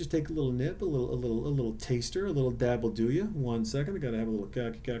 Just take a little nip, a little taster, a little dab will do you. 1 second, I gotta have a little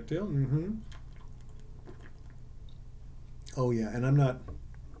cocktail. Oh yeah, and I'm not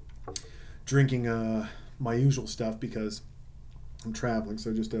drinking my usual stuff because I'm traveling,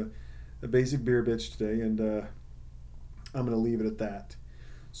 so just a basic beer bitch today, and I'm gonna leave it at that.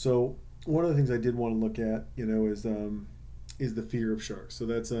 So one of the things I did want to look at, is the fear of sharks. So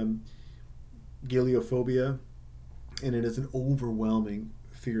that's galeophobia, and it is an overwhelming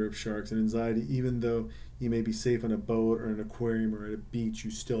fear of sharks and anxiety. Even though you may be safe on a boat or an aquarium or at a beach, you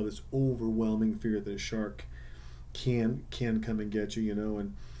still have this overwhelming fear that a shark can come and get you.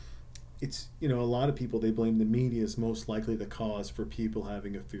 And it's a lot of people, they blame the media as most likely the cause for people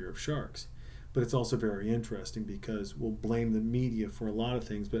having a fear of sharks. But it's also very interesting because we'll blame the media for a lot of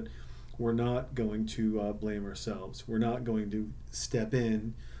things, but we're not going to blame ourselves. We're not going to step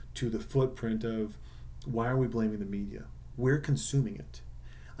in to the footprint of why are we blaming the media? We're consuming it.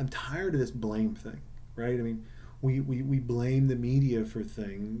 I'm tired of this blame thing, right? I mean, we blame the media for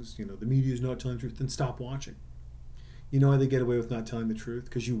things. The media is not telling the truth. Then stop watching. You know how they get away with not telling the truth?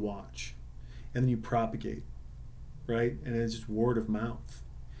 Because you watch, and then you propagate, right? And it's just word of mouth.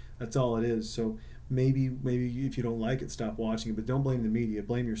 That's all it is. So maybe if you don't like it, stop watching it. But don't blame the media.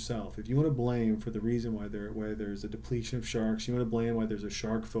 Blame yourself. If you want to blame for the reason why there's a depletion of sharks, you want to blame why there's a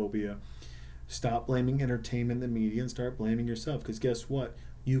shark phobia, stop blaming entertainment and the media and start blaming yourself. Because guess what?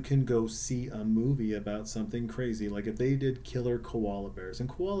 You can go see a movie about something crazy. Like if they did killer koala bears. And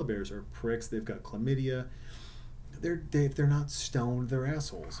koala bears are pricks. They've got chlamydia. If they're not stoned, they're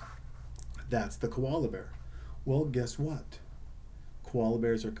assholes. That's the koala bear. Well, guess what? Koala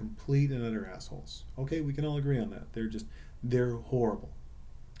bears are complete and utter assholes. Okay, we can all agree on that. They're horrible.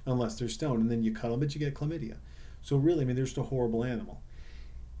 Unless they're stoned. And then you cuddle them, but you get chlamydia. So really, they're just a horrible animal.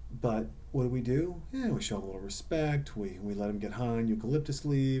 But what do? Yeah, we show them a little respect. We let them get high on eucalyptus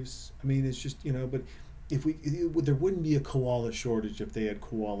leaves. It's just, but there wouldn't be a koala shortage if they had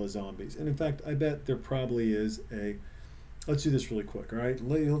koala zombies. And in fact, I bet there probably is let's do this really quick, all right?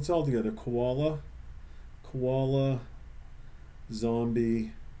 Let's all together. Koala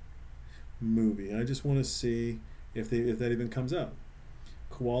zombie movie. I just want to see if that even comes out.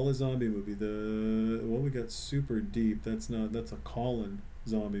 Koala zombie movie. We got Super Deep. That's a Colin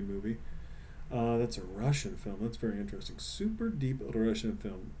zombie movie. That's a Russian film. That's very interesting. Super Deep Russian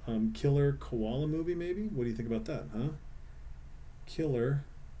film. Killer koala movie, maybe? What do you think about that, huh? Killer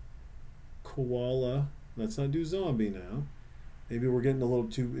koala. Let's not do zombie now. Maybe we're getting a little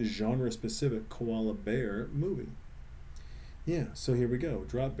too genre-specific. Koala bear movie. Yeah, so here we go.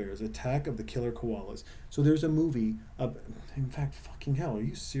 Drop Bears, Attack of the Killer Koalas. So there's a movie. In fact, fucking hell, are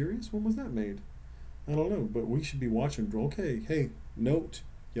you serious? When was that made? I don't know, but we should be watching. Okay, hey, note.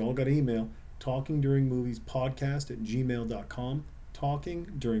 Y'all got email. talkingduringmoviespodcast@gmail.com.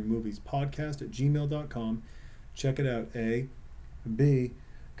 talkingduringmoviespodcast@gmail.com. Check it out, A. B,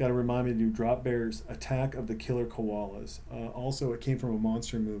 got to remind me to do Drop Bears, Attack of the Killer Koalas. Also, it came from a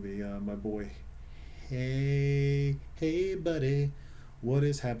monster movie, my boy. Hey buddy, what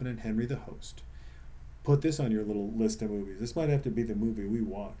is happening, Henry the Host? Put this on your little list of movies. This might have to be the movie we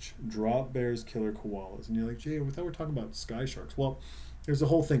watch. Drop Bears, Killer Koalas. And you're like, Jay, I thought we were talking about sky sharks. Well, there's a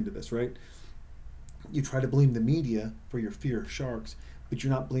whole thing to this, right? You try to blame the media for your fear of sharks, but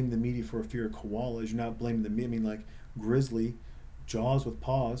you're not blaming the media for a fear of koalas. You're not blaming the media. I mean, like Grizzly, Jaws with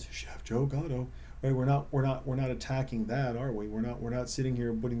paws, Chef Joe Gatto. Right? We're not attacking that, are we? We're not sitting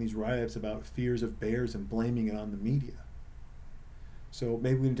here putting these write-ups about fears of bears and blaming it on the media. So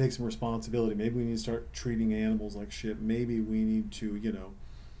maybe we need to take some responsibility. Maybe we need to start treating animals like shit. Maybe we need to,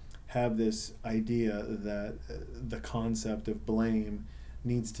 have this idea that the concept of blame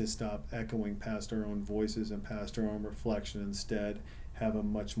needs to stop echoing past our own voices and past our own reflection. Instead, have a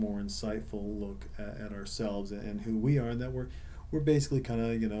much more insightful look at ourselves and who we are, and that we're basically kind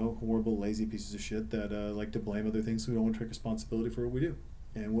of, horrible, lazy pieces of shit that like to blame other things, so we don't want to take responsibility for what we do.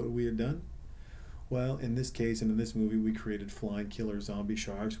 And what we had done? Well, in this case and in this movie, we created flying killer zombie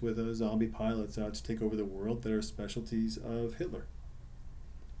sharks with zombie pilots out to take over the world that are specialties of Hitler.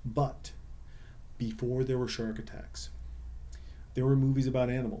 But before there were shark attacks, there were movies about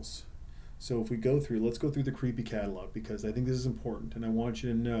animals. So if we let's go through the creepy catalog, because I think this is important, and I want you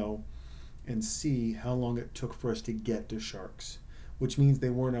to know and see how long it took for us to get to sharks, which means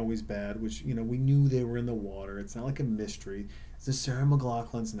they weren't always bad, which, we knew they were in the water. It's not like a mystery. So Sarah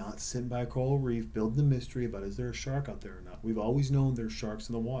McLachlan's not sitting by a coral reef building the mystery about is there a shark out there or not. We've always known there's sharks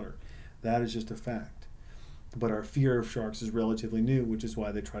in the water. That is just a fact. But our fear of sharks is relatively new, which is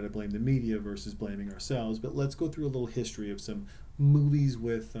why they try to blame the media versus blaming ourselves. But let's go through a little history of some movies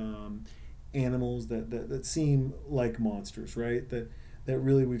with animals that seem like monsters, right? That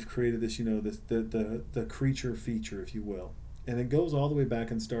really we've created this, the creature feature, if you will. And it goes all the way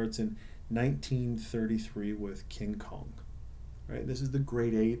back and starts in 1933 with King Kong, right? This is the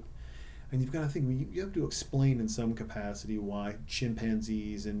great ape. And you've got to think, you have to explain in some capacity why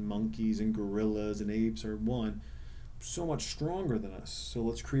chimpanzees and monkeys and gorillas and apes are, so much stronger than us. So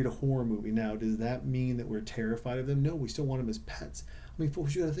let's create a horror movie. Now, does that mean that we're terrified of them? No, we still want them as pets. I mean,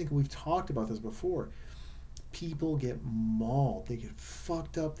 folks, you got to think, we've talked about this before. People get mauled. They get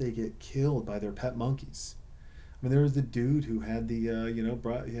fucked up. They get killed by their pet monkeys. I mean, there was the dude who had the,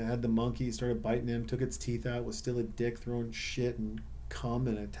 had the monkey, started biting him, took its teeth out, was still a dick, throwing shit and cum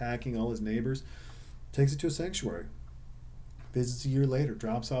and attacking all his neighbors, takes it to a sanctuary, visits a year later,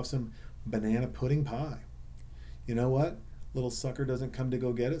 drops off some banana pudding pie. You know what? Little sucker doesn't come to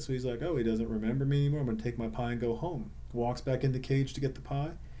go get it, so he's like, oh, he doesn't remember me anymore. I'm going to take my pie and go home. Walks back in the cage to get the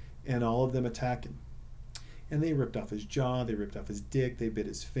pie, and all of them attack him. And they ripped off his jaw, they ripped off his dick, they bit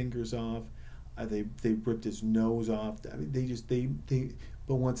his fingers off, they ripped his nose off. I mean,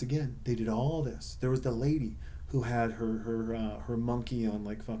 but once again, they did all this. There was the lady who had her monkey on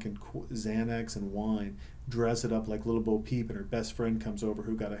like fucking Xanax and wine, dress it up like Little Bo Peep, and her best friend comes over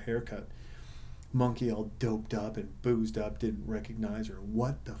who got a haircut. Monkey all doped up and boozed up, didn't recognize her.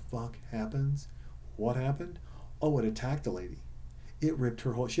 What the fuck happens? What happened? Oh, it attacked the lady. It ripped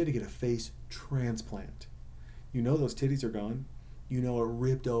her whole... She had to get a face transplant. You know those titties are gone. You know it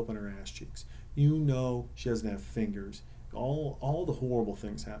ripped open her ass cheeks. You know she doesn't have fingers. All the horrible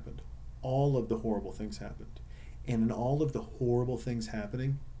things happened. All of the horrible things happened. And in all of the horrible things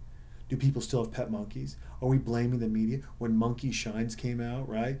happening, do people still have pet monkeys? Are we blaming the media? When Monkey Shines came out,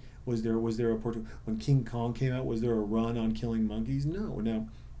 right? Was there a when King Kong came out, was there a run on killing monkeys? No. Now,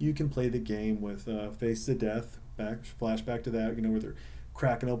 you can play the game with Faces of Death, flashback to that, where they're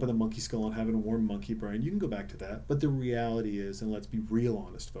cracking open the monkey skull and having a warm monkey brain. You can go back to that. But the reality is, and let's be real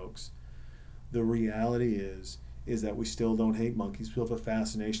honest, folks, the reality is that we still don't hate monkeys. We still have a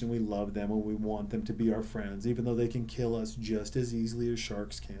fascination. We love them and we want them to be our friends, even though they can kill us just as easily as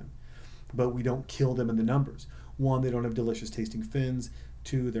sharks can. But we don't kill them in the numbers. One, they don't have delicious tasting fins.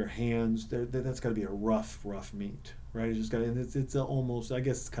 Two, their hands, that's got to be a rough meat, right? It's almost, I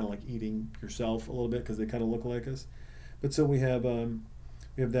guess it's kind of like eating yourself a little bit because they kind of look like us. But so we have that,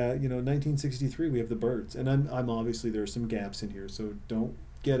 1963, we have the birds. And I'm obviously, there's some gaps in here, so don't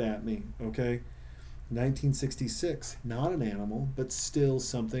get at me, okay? 1966, not an animal, but still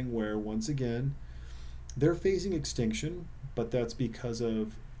something where, once again, they're facing extinction, but that's because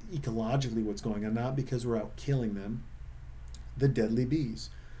of ecologically what's going on, not because we're out killing them. The deadly bees,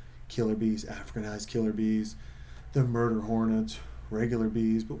 killer bees, Africanized killer bees, the murder hornets, regular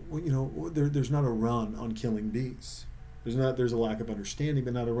bees, but there's not a run on killing bees. There's a lack of understanding,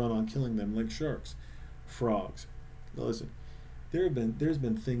 but not a run on killing them like sharks, frogs. Now listen, there's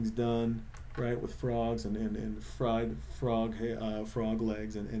been things done right with frogs and fried frog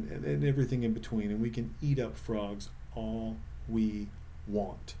legs and everything in between, and we can eat up frogs all we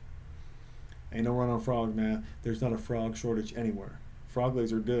want. Ain't no run on frogs, man. There's not a frog shortage anywhere. Frog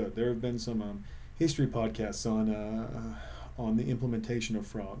legs are good. There have been some history podcasts on the implementation of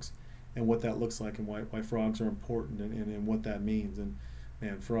frogs and what that looks like and why frogs are important and what that means. And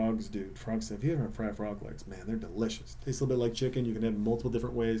man, frogs, if you ever fried frog legs, man, they're delicious. Tastes a little bit like chicken. You can have multiple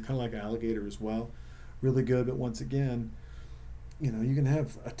different ways, kind of like alligator as well. Really good, but once again, you can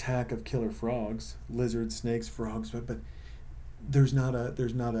have attack of killer frogs, lizards, snakes, frogs, but there's not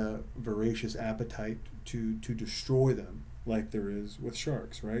a voracious appetite to destroy them like there is with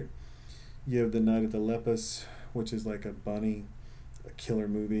sharks, right? You have the Night of the Lepus, which is like a killer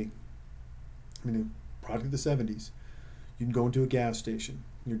movie. I mean, a product of the 70s. You'd go into a gas station.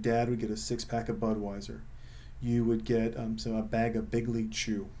 Your dad would get a 6-pack of Budweiser. You would get a bag of Big League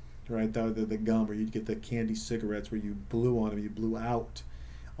Chew, right? The gum, or you'd get the candy cigarettes where you blew on them, you blew out.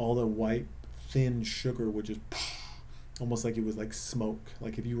 All the white, thin sugar would just almost like it was like smoke.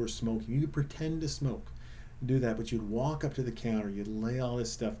 Like if you were smoking, you could pretend to smoke. Do that, but you'd walk up to the counter, you'd lay all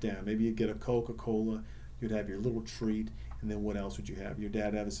this stuff down. Maybe you'd get a Coca-Cola, you'd have your little treat, and then what else would you have? Your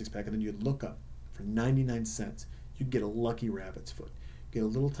dad would have a 6-pack, and then you'd look up for 99 cents. You'd get a Lucky Rabbit's foot. Get a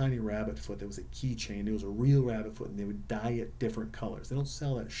little tiny rabbit foot that was a keychain. It was a real rabbit foot, and they would dye it different colors. They don't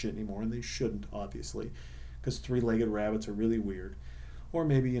sell that shit anymore, and they shouldn't, obviously, because 3-legged rabbits are really weird. Or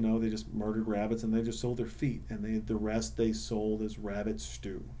maybe, they just murdered rabbits and they just sold their feet, and the rest they sold as rabbit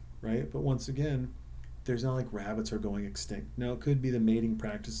stew, right? But once again, there's not like rabbits are going extinct. Now, it could be the mating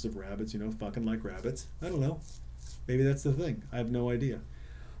practices of rabbits, fucking like rabbits. I don't know. Maybe that's the thing. I have no idea.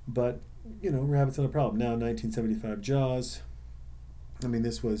 But, rabbits not a problem. Now, 1975 Jaws. I mean,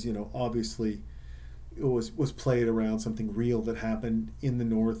 this was, obviously, it was played around something real that happened in the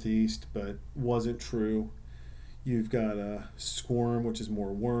Northeast, but wasn't true. You've got Squirm, which is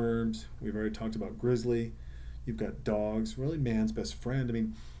more worms. We've already talked about Grizzly. You've got dogs, really man's best friend. I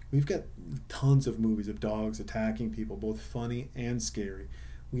mean, we've got tons of movies of dogs attacking people, both funny and scary.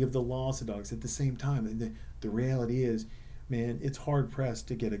 We have the loss of dogs at the same time. And the reality is, man, it's hard-pressed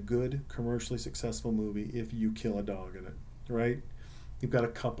to get a good, commercially successful movie if you kill a dog in it, right? You've got a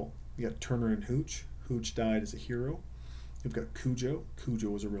couple. You got Turner and Hooch. Hooch died as a hero. You've got Cujo. Cujo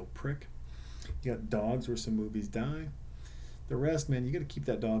was a real prick. You got dogs where some movies die. The rest, man, you got to keep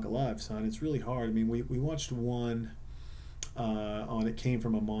that dog alive, son. It's really hard. I mean, we watched one it came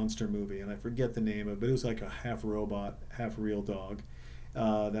from a monster movie, and I forget the name of it, but it was like a half robot, half real dog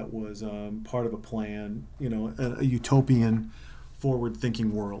that was part of a plan, a utopian,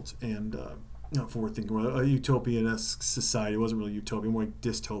 forward-thinking world, and not forward-thinking world, a utopian-esque society. It wasn't really utopia, more like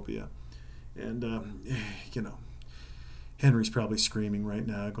dystopia. And, Henry's probably screaming right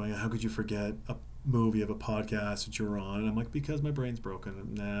now, going, how could you forget a movie of a podcast that you're on? And I'm like, because my brain's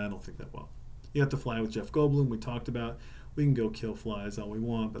broken. Nah, I don't think that well. You have to Fly with Jeff Goldblum, we talked about. We can go kill flies all we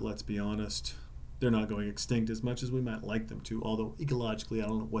want, but let's be honest, they're not going extinct as much as we might like them to, although ecologically I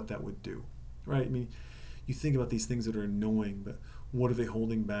don't know what that would do, right? I mean, you think about these things that are annoying, but what are they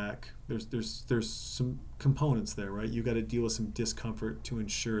holding back? There's some components there, right? You got to deal with some discomfort to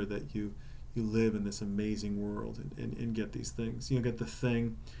ensure that you live in this amazing world and get these things. Get the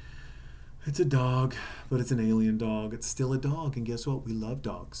Thing. It's a dog, but it's an alien dog. It's still a dog, and guess what? We love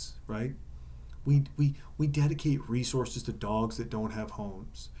dogs, right? We dedicate resources to dogs that don't have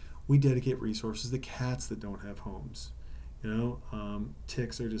homes. We dedicate resources to cats that don't have homes.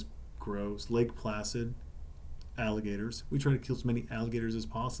 Ticks are just gross. Lake Placid, alligators. We try to kill as many alligators as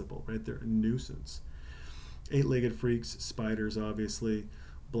possible, right? They're a nuisance. 8-legged freaks, spiders, obviously.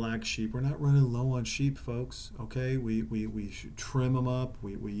 Black sheep. We're not running low on sheep, folks. Okay, we should trim them up.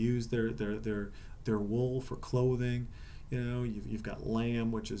 We use their wool for clothing. You've got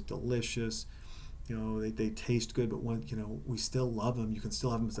lamb, which is delicious. They taste good, but we still love them. You can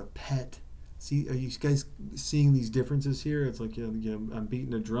still have them as a pet. See, are you guys seeing these differences here? It's like I'm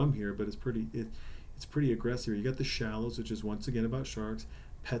beating a drum here, but it's pretty aggressive. You got the Shallows, which is once again about sharks.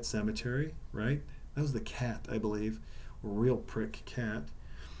 Pet Cemetery, right? That was the cat, I believe, a real prick cat.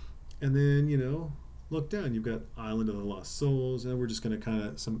 And then, look down. You've got Island of the Lost Souls, and we're just going to kind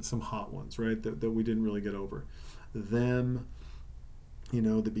of some hot ones, right, that we didn't really get over. Them,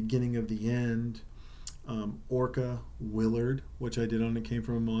 The Beginning of the End, Orca Willard, which I did on It Came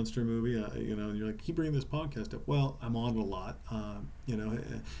From a Monster movie. And you're like, keep bringing this podcast up. Well, I'm on it a lot.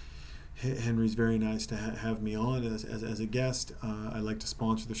 Henry's very nice to have me on as a guest. I like to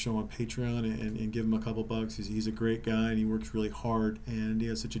sponsor the show on Patreon and give him a couple bucks. He's a great guy and he works really hard, and he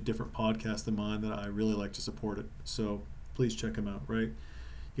has such a different podcast than mine that I really like to support it. So please check him out, right?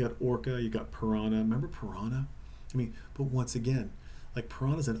 You got Orca, you got Piranha. Remember Piranha? But once again, like,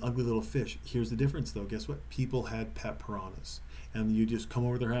 piranha's an ugly little fish. Here's the difference, though. Guess what? People had pet piranhas, and you just come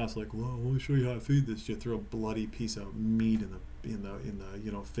over to their house like, well, let me show you how to feed this. You throw a bloody piece of meat in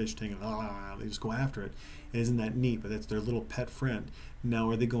the fish tank, and they just go after it. And isn't that neat? But that's their little pet friend. Now,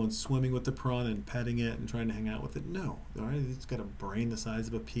 are they going swimming with the piranha and petting it and trying to hang out with it? No. All right, it's got a brain the size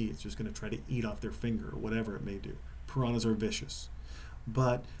of a pea. It's just going to try to eat off their finger or whatever it may do. Piranhas are vicious,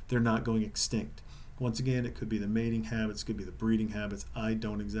 but they're not going extinct. Once again, it could be the mating habits, it could be the breeding habits. I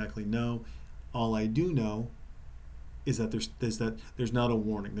don't exactly know. All I do know is that there's not a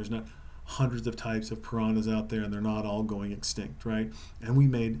warning. There's not hundreds of types of piranhas out there, and they're not all going extinct, right? And we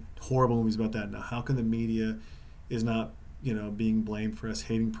made horrible movies about that. Now, how can the media is not being blamed for us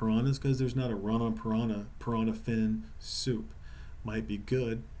hating piranhas? Because there's not a run on piranha fin soup. Might be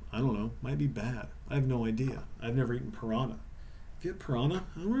good. I don't know. Might be bad. I have no idea. I've never eaten piranha. If you had piranha,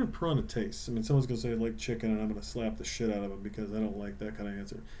 I wonder how piranha tastes. Someone's going to say like chicken, and I'm going to slap the shit out of them because I don't like that kind of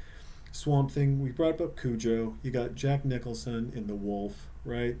answer. Swamp Thing, we brought up Cujo. You got Jack Nicholson in The Wolf,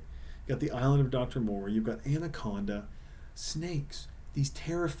 right? You got The Island of Dr. Moore. You've got Anaconda. Snakes. These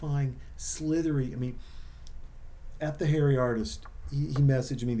terrifying, slithery, at the Hairy Artist, he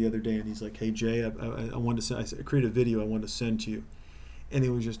messaged me the other day, and he's like, hey, Jay, I wanted to send, I created a video I wanted to send to you. And it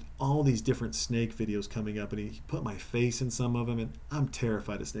was just all these different snake videos coming up, and he put my face in some of them, and I'm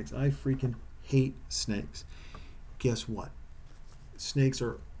terrified of snakes. I freaking hate snakes. Guess what? Snakes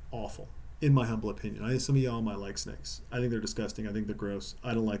are awful, in my humble opinion. Some of y'all might like snakes. I think they're disgusting. I think they're gross.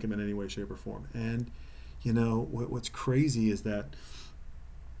 I don't like them in any way, shape, or form. And, what's crazy is that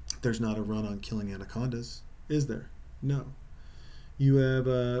there's not a run on killing anacondas, is there? No. You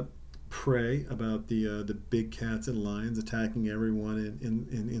have Prey, about the big cats and lions attacking everyone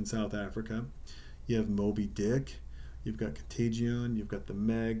in South Africa. You have Moby Dick. You've got Contagion. You've got the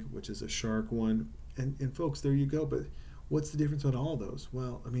Meg, which is a shark one. And folks, there you go. But what's the difference about all those?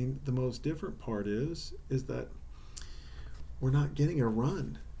 Well, the most different part is that we're not getting a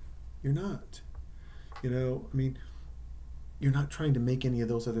run. You're not. You're not trying to make any of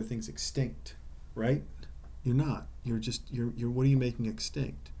those other things extinct, right? You're not. You're what are you making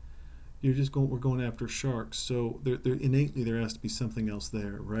extinct? We're going after sharks. So there innately there has to be something else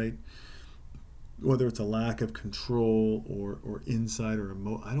there, right? Whether it's a lack of control or insight or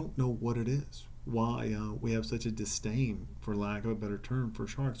I don't know what it is. Why we have such a disdain, for lack of a better term, for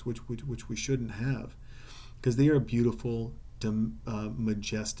sharks, which we shouldn't have, because they are beautiful,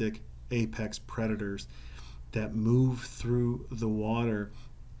 majestic apex predators that move through the water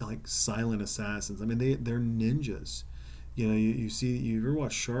like silent assassins. They're ninjas. You ever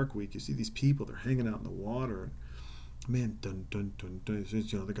watch Shark Week? You see these people, they're hanging out in the water, and man, dun dun dun dun.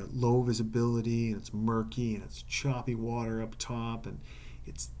 They got low visibility, and it's murky, and it's choppy water up top, and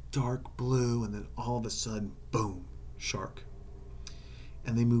it's dark blue, and then all of a sudden, boom, shark.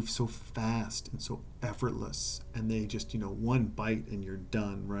 And they move so fast and so effortless, and they just, one bite and you're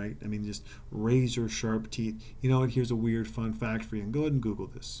done, right? Just razor sharp teeth. Here's a weird fun fact for you, and go ahead and Google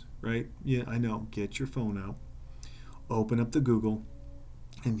this, right? Yeah, I know. Get your phone out. Open up the Google,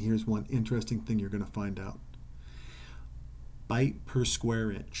 and here's one interesting thing you're going to find out. Bite per square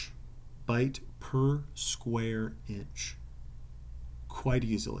inch. Bite per square inch. Quite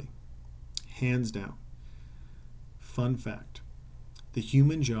easily. Hands down. Fun fact. The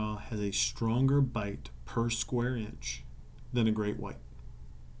human jaw has a stronger bite per square inch than a great white.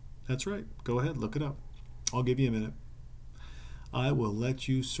 That's right. Go ahead, look it up. I'll give you a minute. I will let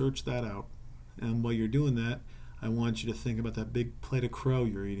you search that out. And while you're doing that, I want you to think about that big plate of crow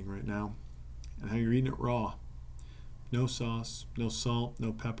you're eating right now and how you're eating it raw. No sauce, no salt,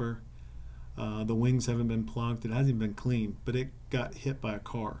 no pepper. The wings haven't been plucked. It hasn't even been cleaned, but it got hit by a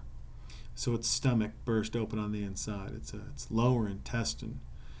car. So its stomach burst open on the inside. Its lower intestine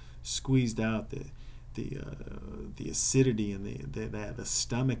squeezed out the acidity and the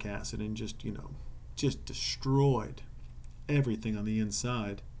stomach acid, and just destroyed everything on the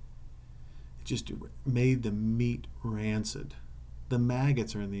inside. It just made the meat rancid. The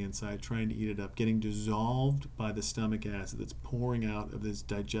maggots are in the inside trying to eat it up, getting dissolved by the stomach acid that's pouring out of its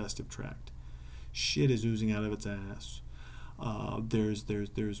digestive tract. Shit is oozing out of its ass.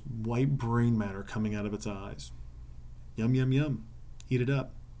 There's white brain matter coming out of its eyes. Yum, yum, yum. Eat it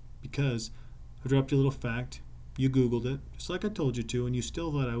up. Because I dropped you a little fact. You Googled it, just like I told you to, and you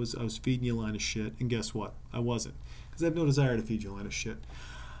still thought I was feeding you a line of shit. And guess what? I wasn't, because I have no desire to feed you a line of shit.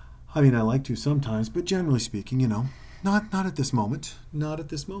 I mean, I like to sometimes, but generally speaking, not at this moment. Not at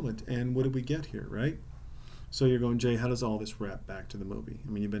this moment. And what did we get here, right? So you're going, Jay, how does all this wrap back to the movie? I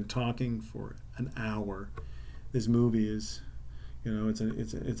mean, you've been talking for an hour. This movie is,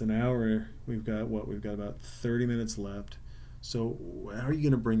 it's an hour. We've got about 30 minutes left. So how are you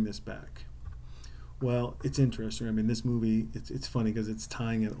going to bring this back? Well, it's interesting. I mean, this movie, it's funny because it's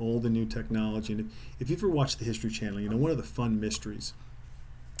tying in old and new technology. And if you've ever watched the History Channel, one of the fun mysteries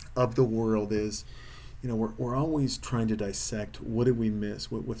of the world is, we're always trying to dissect what did we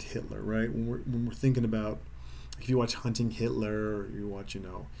miss with Hitler, right? When we're thinking about, if you watch Hunting Hitler, or you watch,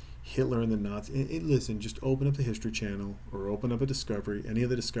 Hitler and the Nazis, listen, just open up the History Channel or open up a Discovery, any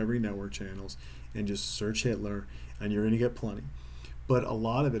of the Discovery Network channels, and just search Hitler, and you're going to get plenty. But a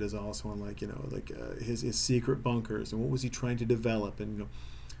lot of it is also on his secret bunkers and what was he trying to develop, and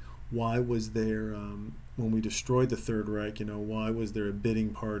why was there when we destroyed the Third Reich, why was there a bidding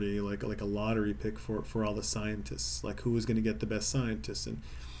party like a lottery pick for all the scientists, like who was going to get the best scientists,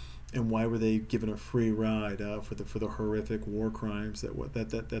 and why were they given a free ride for the horrific war crimes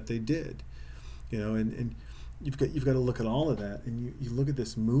that they did, and you've got to look at all of that, and you look at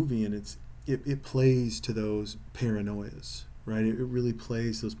this movie and it plays to those paranoias. Right, it really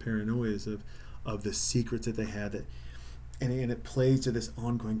plays those paranoias of the secrets that they had, and it plays to this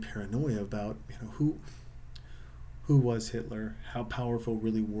ongoing paranoia about who was Hitler, how powerful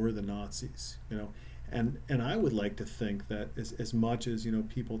really were the Nazis, and I would like to think that as much as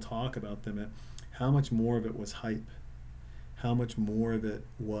people talk about them, how much more of it was hype, how much more of it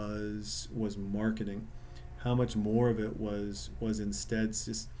was marketing, how much more of it was instead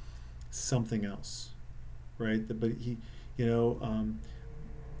just something else, right? But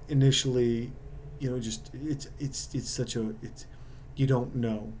initially, it's such a, you don't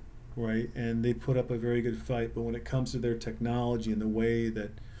know, right? And they put up a very good fight, but when it comes to their technology and the way that,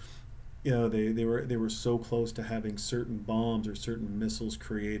 they were so close to having certain bombs or certain missiles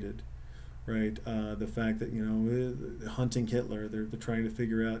created, right? The fact that, hunting Hitler, they're trying to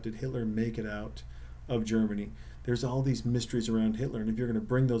figure out, did Hitler make it out of Germany? There's all these mysteries around Hitler, and if you're going to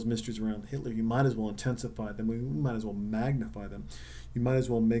bring those mysteries around Hitler, you might as well intensify them. You might as well magnify them. You might as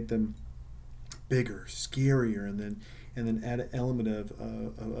well make them bigger, scarier, and then add an element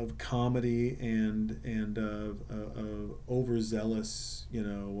of comedy and of overzealous,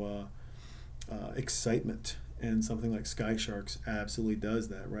 excitement. And something like Sky Sharks absolutely does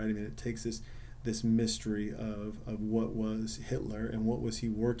that, right? I mean, it takes this mystery of what was Hitler and what was he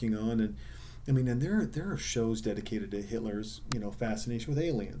working on, and there are shows dedicated to Hitler's, fascination with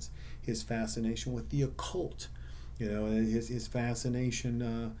aliens, his fascination with the occult, his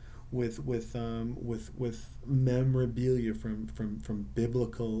fascination with memorabilia from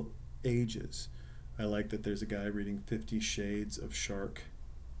biblical ages. I like that there's a guy reading 50 Shades of Shark,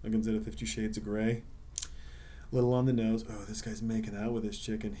 like instead of 50 Shades of Grey. Little on the nose. Oh, this guy's making out with this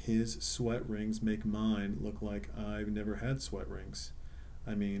chick, and his sweat rings make mine look like I've never had sweat rings.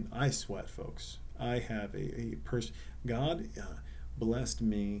 I mean, I sweat, folks. I have a person. God blessed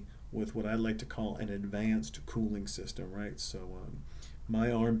me with what I like to call an advanced cooling system, right? So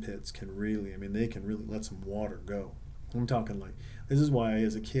my armpits can really, they can really let some water go. I'm talking like, this is why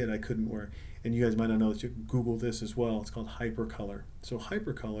as a kid I couldn't wear, and you guys might not know this, you can Google this as well. It's called Hypercolor. So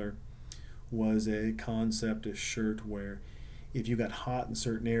Hypercolor was a concept, a shirt where if you got hot in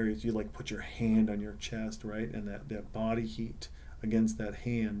certain areas, you put your hand on your chest, right? And that body heat against that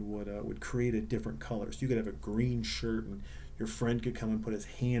hand would create a different color. So you could have a green shirt, and your friend could come and put his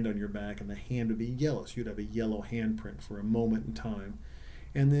hand on your back, and the hand would be yellow. So you'd have a yellow handprint for a moment in time.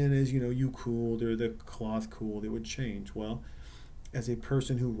 And then as you cooled, or the cloth cooled, it would change. Well, as a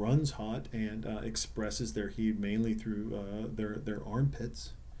person who runs hot and expresses their heat mainly through their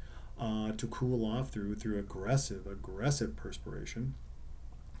armpits, to cool off through aggressive perspiration,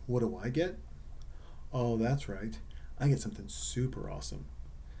 what do I get? Oh, that's right. I get something super awesome.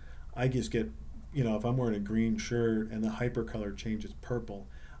 I just get, if I'm wearing a green shirt and the Hypercolor changes purple,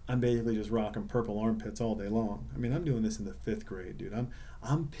 I'm basically just rocking purple armpits all day long. I'm doing this in the 5th grade, dude.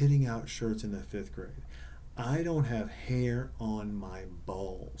 I'm pitting out shirts in the 5th grade. I don't have hair on my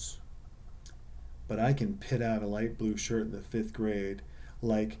balls, but I can pit out a light blue shirt in the 5th grade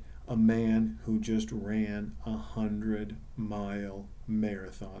like a man who just ran a 100-mile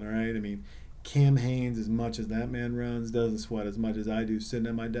marathon, all right? Cam Hanes, as much as that man runs, doesn't sweat as much as I do sitting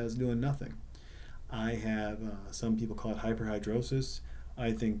at my desk doing nothing. I have, some people call it hyperhidrosis.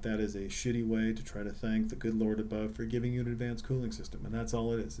 I think that is a shitty way to try to thank the good Lord above for giving you an advanced cooling system, and that's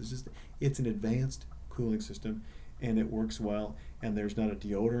all it is. It's an advanced cooling system, and it works well, and there's not a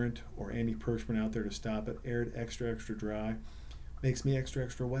deodorant or antiperspirant out there to stop it. Aired extra dry makes me extra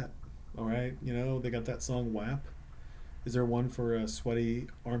wet. All right, they got that song WAP. Is there one for sweaty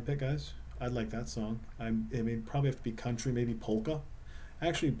armpit guys? I'd like that song. I mean, probably have to be country, maybe polka.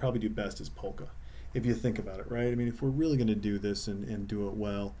 Actually, probably do best as polka, if you think about it, right? I mean, if we're really going to do this and do it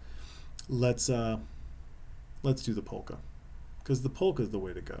well, let's do the polka, because the polka is the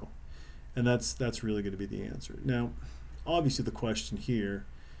way to go, and that's really going to be the answer. Now, obviously, the question here,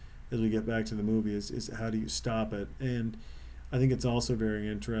 as we get back to the movie, is how do you stop it? And I think it's also very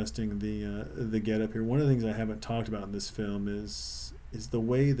interesting the get up here. One of the things I haven't talked about in this film is the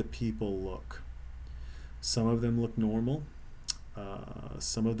way the people look. Some of them look normal,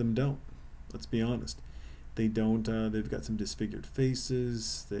 some of them don't. Let's be honest. They don't. They've got some disfigured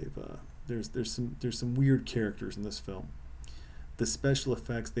faces. There's some weird characters in this film. The special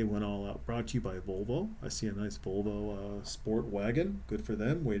effects, they went all out. Brought to you by Volvo. I see a nice Volvo sport wagon. Good for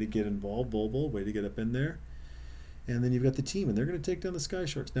them. Way to get involved, Volvo. Way to get up in there. And then you've got the team, and they're going to take down the Sky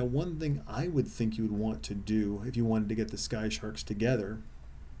Sharks. Now, one thing I would think you would want to do if you wanted to get the Sky Sharks together.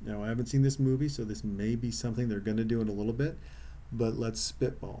 Now, I haven't seen this movie, so this may be something they're going to do in a little bit. But let's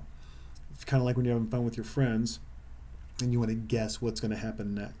spitball. It's kind of like when you're having fun with your friends and you want to guess what's going to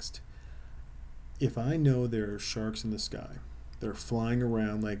happen next. If I know there are sharks in the sky, they're flying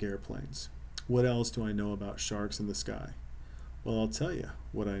around like airplanes, what else do I know about sharks in the sky? Well, I'll tell you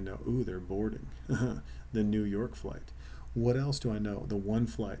what I know. Ooh, they're boarding the New York flight. What else do I know? The one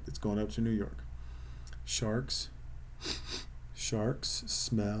flight that's going up to New York. Sharks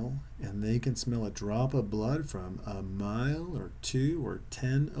smell, and they can smell a drop of blood from a mile or 2 or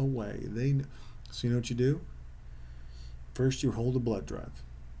 10 away. So you know what you do? First, you hold a blood drive.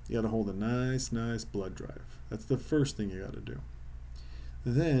 You got to hold a nice blood drive. That's the first thing you got to do.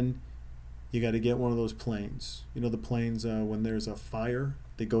 Then you got to get one of those planes. You know the planes, when there's a fire,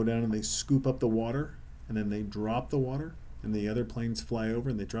 they go down and they scoop up the water, and then they drop the water, and the other planes fly over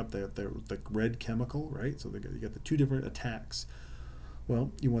and they drop the red chemical, right? So you got the two different attacks.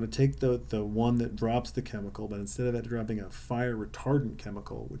 Well, you want to take the one that drops the chemical, but instead of that dropping a fire retardant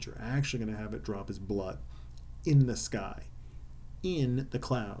chemical, what you're actually going to have it drop is blood in the sky, in the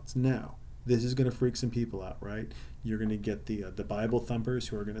clouds. Now, this is going to freak some people out, right? You're going to get the Bible thumpers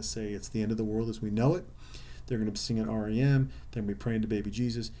who are going to say it's the end of the world as we know it. They're going to be singing REM. They're going to be praying to baby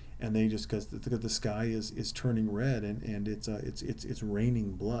Jesus, and they just because the sky is turning red and it's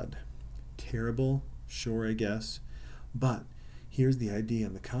raining blood. Terrible, sure, I guess, but here's the idea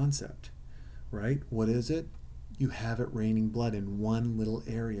and the concept, right? What is it? You have it raining blood in one little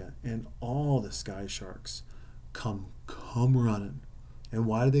area, and all the sky sharks come running. And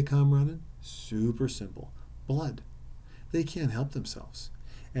why do they come running? Super simple. Blood. They can't help themselves.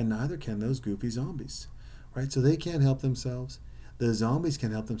 And neither can those goofy zombies. Right? So they can't help themselves. The zombies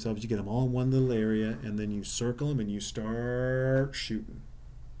can't help themselves. You get them all in one little area, and then you circle them, and you start shooting.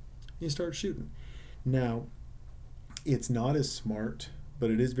 Now, it's not as smart, but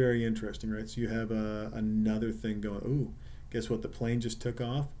it is very interesting, right? So you have another thing going. Ooh, guess what? The plane just took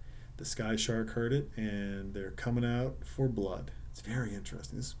off. The sky shark heard it, and they're coming out for blood. It's very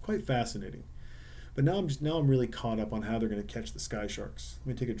interesting. This is quite fascinating. But now I'm really caught up on how they're going to catch the sky sharks.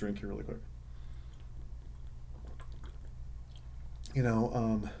 Let me take a drink here really quick.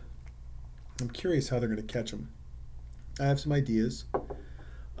 I'm curious how they're going to catch them. I have some ideas.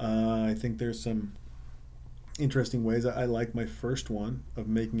 I think there's some interesting ways. I like my first one of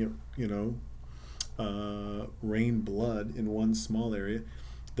making it, rain blood in one small area.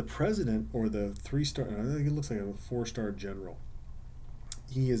 The president, or the 3-star, I think it looks like a 4-star general.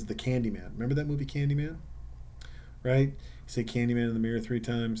 He is the Candyman. Remember that movie Candyman? Right? You say Candyman in the mirror 3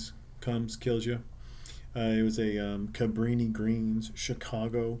 times, comes, kills you. It was a Cabrini Greens,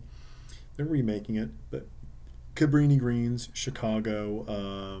 Chicago. They're remaking it, but Cabrini Greens, Chicago,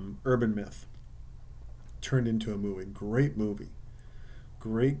 urban myth. Turned into a movie. Great movie.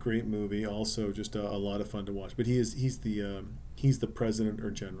 Great movie. Also just a lot of fun to watch. But he's the president or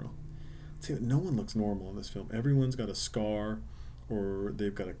general. See, no one looks normal in this film. Everyone's got a scar, or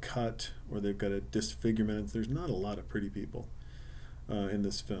they've got a cut, or they've got a disfigurement. There's not a lot of pretty people in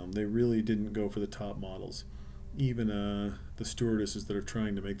this film. They really didn't go for the top models. Even the stewardesses that are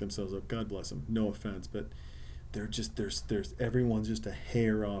trying to make themselves up, God bless them, no offense, but they're just there's everyone's just a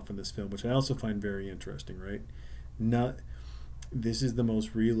hair off in this film, which I also find very interesting, right? this is the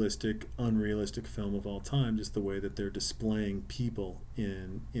most realistic, unrealistic film of all time, just the way that they're displaying people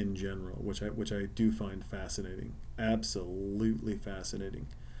in general, which I do find fascinating, absolutely fascinating.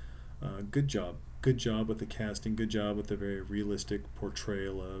 Good job with the casting, good job with the very realistic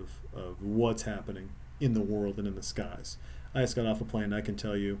portrayal of what's happening in the world and in the skies. I just got off a plane. I can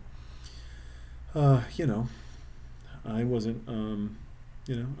tell you, I wasn't,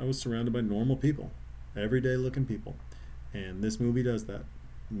 I was surrounded by normal people, everyday looking people. And this movie does that.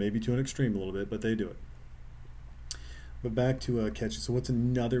 Maybe to an extreme a little bit, but they do it. But back to catching. So what's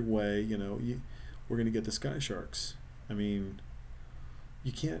another way, we're going to get the sky sharks. I mean,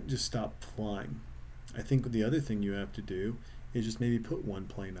 you can't just stop flying. I think the other thing you have to do is just maybe put one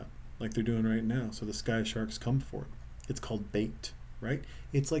plane up, like they're doing right now, so the sky sharks come for it. It's called bait, right?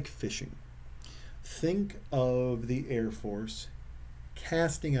 It's like fishing. Think of the Air Force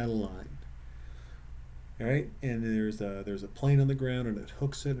casting out a line. All right, and there's a plane on the ground, and it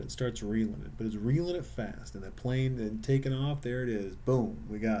hooks it, and it starts reeling it, but it's reeling it fast, and that plane then taking off. There it is, boom,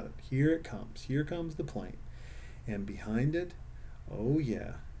 we got it. Here comes the plane, and behind it, oh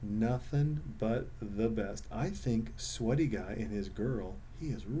yeah, nothing but the best. I think Sweaty Guy and his girl, he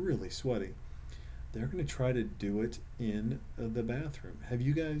is really sweaty. They're going to try to do it in the bathroom. Have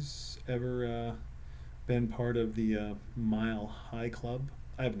you guys ever been part of the Mile High Club?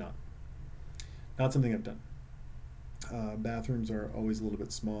 I have not. Not something I've done. Bathrooms are always a little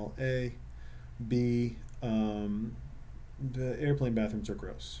bit small. A. B. The airplane bathrooms are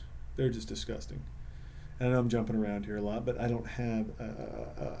gross. They're just disgusting. And I know I'm jumping around here a lot, but I don't have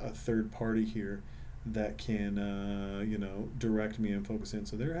a third party here that can, direct me and focus in.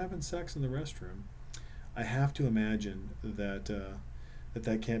 So they're having sex in the restroom. I have to imagine that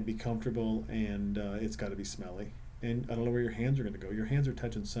that can't be comfortable, and it's got to be smelly. And I don't know where your hands are going to go. Your hands are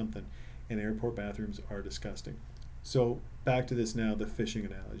touching something. And airport bathrooms are disgusting. So back to this now, the fishing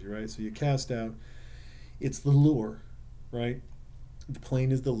analogy, right? So you cast out, it's the lure, right? The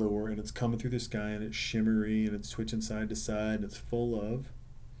plane is the lure, and it's coming through the sky, and it's shimmery, and it's twitching side to side, and it's full of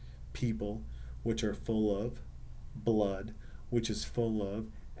people, which are full of blood, which is full of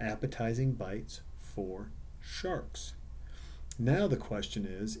appetizing bites for sharks. Now the question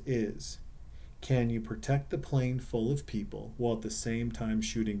is, can you protect the plane full of people while at the same time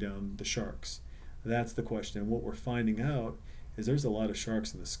shooting down the sharks? That's the question. And what we're finding out is there's a lot of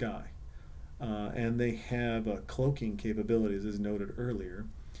sharks in the sky. And they have cloaking capabilities, as noted earlier.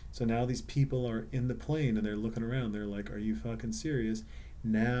 So now these people are in the plane and they're looking around. They're like, are you fucking serious?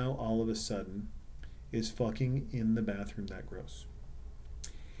 Now all of a sudden, is fucking in the bathroom that gross?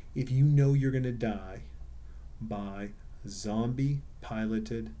 If you know you're going to die by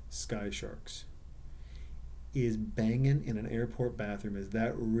zombie-piloted sky sharks, is banging in an airport bathroom, is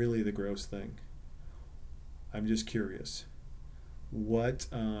that really the gross thing? I'm just curious. What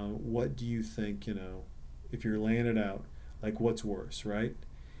do you think, if you're laying it out, like what's worse, right?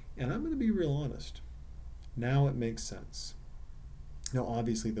 And I'm going to be real honest. Now it makes sense. Now,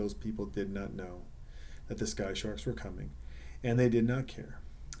 obviously, those people did not know that the sky sharks were coming, and they did not care.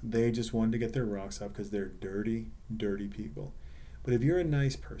 They just wanted to get their rocks off because they're dirty, dirty people. But if you're a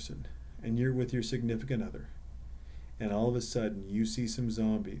nice person, and you're with your significant other, and all of a sudden you see some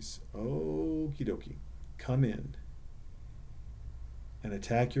zombies, okie dokie, come in and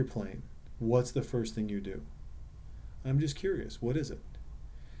attack your plane, what's the first thing you do? I'm just curious, what is it?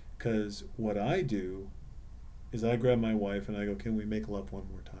 Because what I do is I grab my wife and I go, can we make love one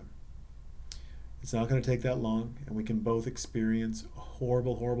more time? It's not going to take that long, and we can both experience a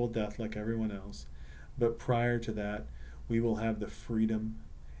horrible, horrible death like everyone else. But prior to that, we will have the freedom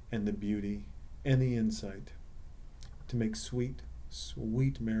and the beauty and the insight to make sweet,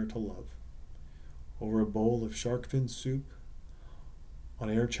 sweet marital love over a bowl of shark fin soup on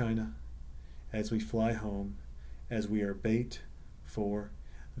Air China as we fly home, as we are bait for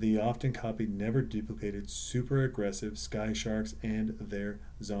the often copied, never duplicated, super aggressive sky sharks and their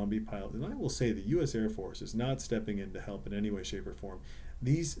zombie pilots. And I will say the U.S. Air Force is not stepping in to help in any way, shape, or form.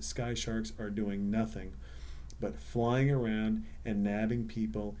 These sky sharks are doing nothing but flying around and nabbing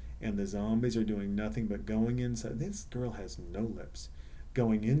people, and the zombies are doing nothing but going inside. This girl has no lips.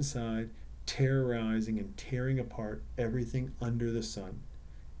 Going inside, terrorizing and tearing apart everything under the sun.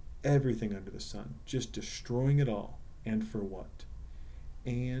 Everything under the sun. Just destroying it all. And for what?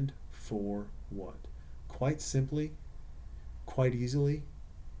 And for what? Quite simply, quite easily,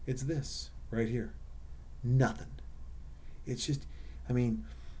 it's this right here. Nothing. It's just,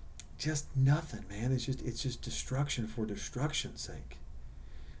 just nothing, man. It's just destruction for destruction's sake.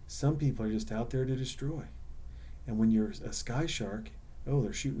 Some people are just out there to destroy. And when you're a sky shark, oh,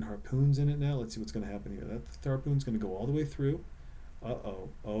 they're shooting harpoons in it now. Let's see what's going to happen here. That harpoon's going to go all the way through. Uh-oh.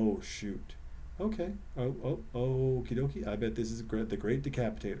 Oh, shoot. Okay. Okie dokie. I bet this is the Great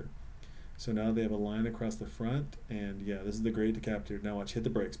Decapitator. So now they have a line across the front, and yeah, this is the Great Decapitator. Now watch, hit the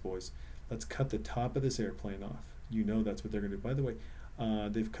brakes, boys. Let's cut the top of this airplane off. You know that's what they're going to do. By the way,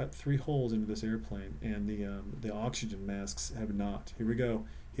 they've cut 3 holes into this airplane, and the oxygen masks have not. Here we go.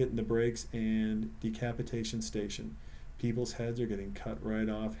 Hitting the brakes, and decapitation station. People's heads are getting cut right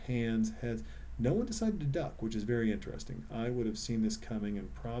off. Hands, heads. No one decided to duck, which is very interesting. I would have seen this coming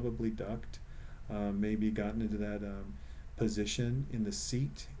and probably ducked. Maybe gotten into that position in the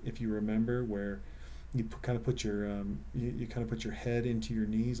seat, if you remember, where you kind of put your you kind of put your head into your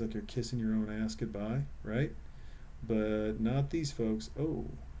knees like you're kissing your own ass goodbye, right? But not these folks. Oh,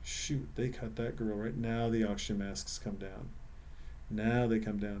 shoot, they cut that girl right now. The oxygen masks come down. Now they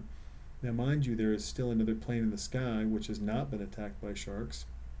come down. Now, mind you, there is still another plane in the sky which has not been attacked by sharks,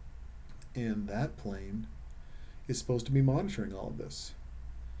 and that plane is supposed to be monitoring all of this.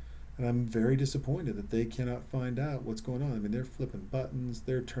 And I'm very disappointed that they cannot find out what's going on. I mean, they're flipping buttons,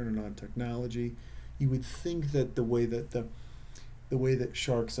 they're turning on technology. You would think that the way that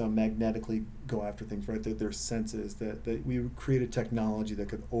sharks magnetically go after things, right? That their senses, that we would create a technology that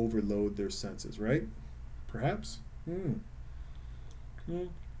could overload their senses, right? Perhaps.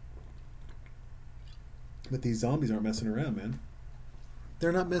 But these zombies aren't messing around, man.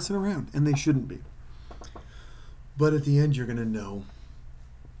 They're not messing around, and they shouldn't be. But at the end, you're going to know.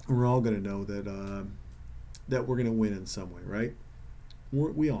 We're all going to know that we're going to win in some way, right?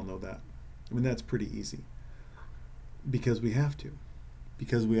 We all know that. I mean, that's pretty easy. Because we have to.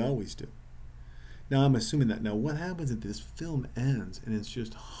 Because we always do. Now, I'm assuming that. Now, what happens if this film ends and it's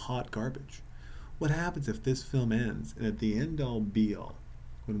just hot garbage? What happens if this film ends and at the end all be all,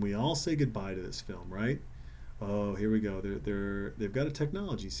 when we all say goodbye to this film, right? Oh, here we go. They've got a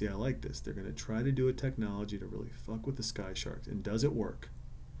technology. See, I like this. They're going to try to do a technology to really fuck with the sky sharks. And does it work?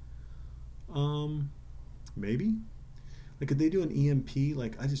 Maybe. Like, could they do an EMP?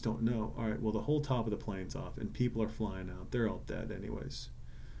 Like, I just don't know. All right, well, the whole top of the plane's off, and people are flying out. They're all dead anyways,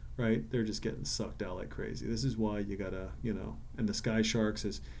 right? They're just getting sucked out like crazy. This is why you gotta, and the sky sharks,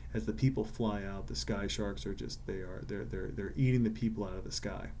 as the people fly out, the sky sharks are just, they're eating the people out of the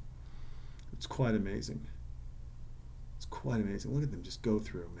sky. It's quite amazing. It's quite amazing. Look at them just go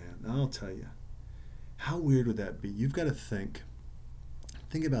through, man. I'll tell you. How weird would that be? You've got to think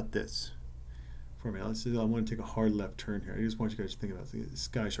about this. For me, I want to take a hard left turn here. I just want you guys to think about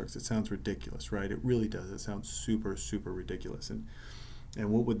sky sharks. It sounds ridiculous, right? It really does. It sounds super, super ridiculous. And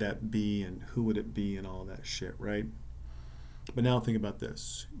what would that be, and who would it be, and all that shit, right? But now think about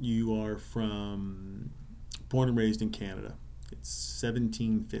this. You are born and raised in Canada. It's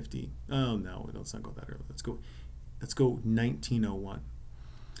 1750. Oh no, let's not go that early. Let's go 1901.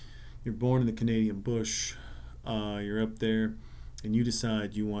 You're born in the Canadian bush. You're up there. And you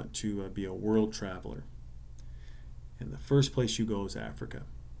decide you want to be a world traveler. And the first place you go is Africa.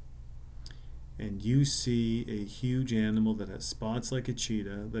 And you see a huge animal that has spots like a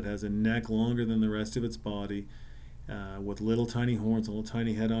cheetah, that has a neck longer than the rest of its body, with little tiny horns, a little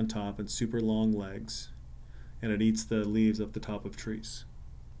tiny head on top, and super long legs. And it eats the leaves off the top of trees.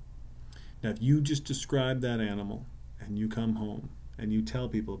 Now, if you just describe that animal, and you come home, and you tell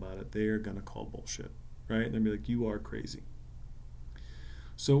people about it, they are going to call bullshit, right? And they'll be like, you are crazy.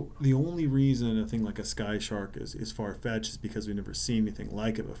 So the only reason a thing like a sky shark is far-fetched is because we've never seen anything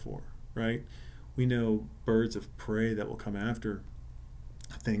like it before, right? We know birds of prey that will come after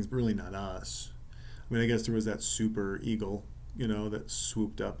things, but really not us. I mean, I guess there was that super eagle, that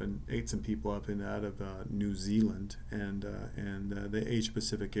swooped up and ate some people up out of New Zealand and the Asia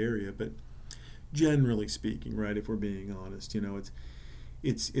Pacific area. But generally speaking, right, if we're being honest,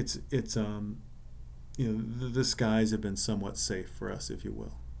 the skies have been somewhat safe for us, if you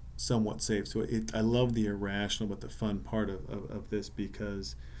will. Somewhat safe. So I love the irrational but the fun part of this,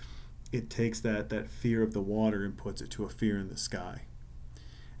 because it takes that fear of the water and puts it to a fear in the sky.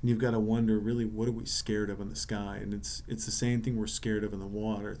 And you've got to wonder, really, what are we scared of in the sky? And it's the same thing we're scared of in the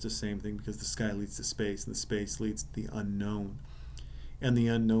water. It's the same thing, because the sky leads to space, and the space leads to the unknown. And the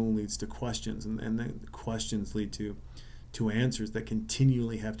unknown leads to questions, and the questions lead to answers that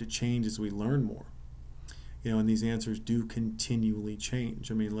continually have to change as we learn more. And these answers do continually change.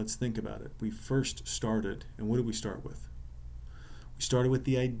 I mean, let's think about it. We first started, and what did we start with? We started with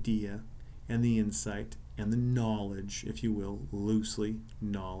the idea and the insight and the knowledge, if you will, loosely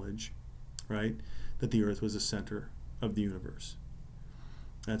knowledge, right? That the earth was the center of the universe.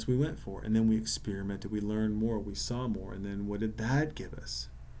 That's what we went for. And then we experimented, we learned more, we saw more, and then what did that give us?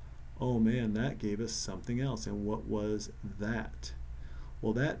 Oh man, that gave us something else. And what was that?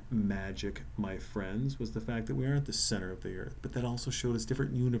 Well, that magic, my friends, was the fact that we aren't the center of the earth, but that also showed us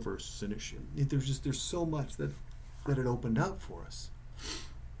different universes, and there's so much that it opened up for us.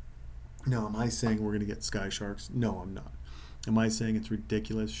 Now, am I saying we're going to get sky sharks? No, I'm not. Am I saying it's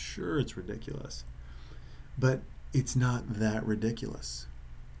ridiculous? Sure, it's ridiculous. But it's not that ridiculous.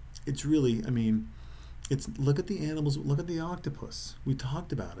 It's really, look at the animals, look at the octopus. We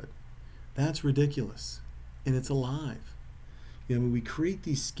talked about it. That's ridiculous. And it's alive. We create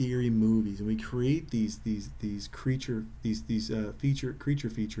these scary movies, and we create these creature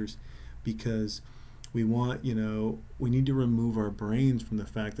features because we want, we need to remove our brains from the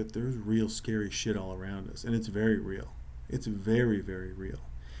fact that there's real scary shit all around us, and it's very real. It's very, very real,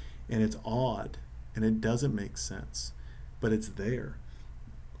 and it's odd, and it doesn't make sense, but it's there,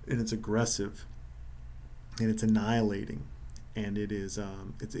 and it's aggressive, and it's annihilating, and it is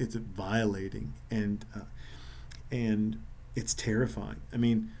it's violating, and it's terrifying.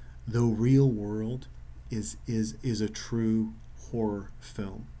 The real world is a true horror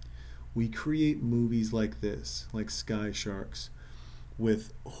film. We create movies like this, like Sky Sharks,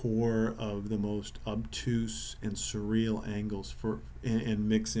 with horror of the most obtuse and surreal angles and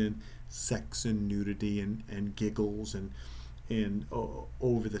mix in sex and nudity and giggles and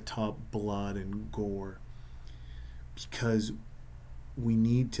over the top blood and gore, because we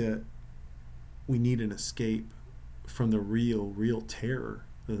need an escape from the real terror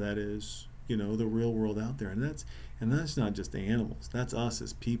that is, the real world out there, and that's not just the animals, that's us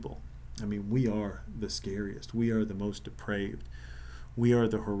as people. We are the scariest, we are the most depraved, we are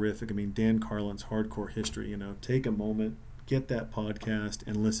the horrific. Dan Carlin's Hardcore History, take a moment, get that podcast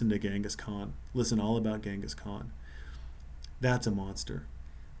and listen to Genghis Khan, listen all about Genghis Khan. That's a monster.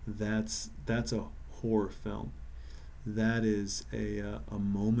 That's a horror film. That is a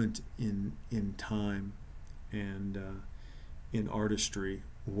moment in time and in artistry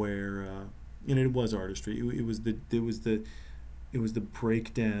where and it was artistry. It was the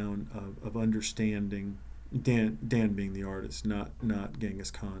breakdown of understanding. Dan being the artist, not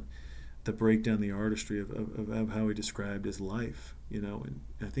Genghis Khan. The breakdown, the artistry of how he described his life. And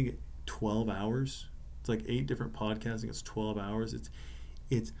I think 12 hours. It's like 8 different podcasts. I think it's 12 hours.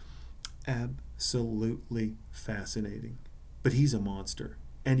 It's absolutely fascinating. But he's a monster,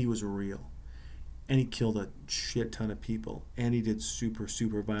 and he was real. And he killed a shit ton of people, and he did super,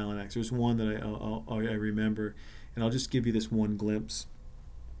 super violent acts. There's one that I remember, and I'll just give you this one glimpse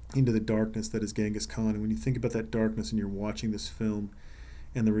into the darkness that is Genghis Khan. And when you think about that darkness and you're watching this film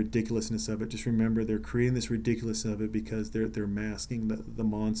and the ridiculousness of it, just remember they're creating this ridiculousness of it because they're masking the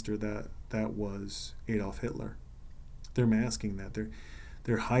monster that was Adolf Hitler. They're masking that.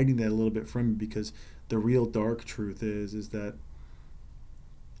 They're hiding that a little bit from you, because the real dark truth is that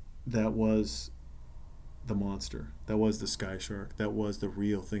was the monster. That was the sky shark. That was the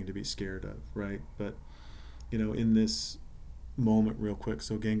real thing to be scared of, right? But, in this moment, real quick,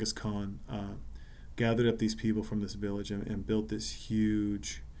 so Genghis Khan gathered up these people from this village and built this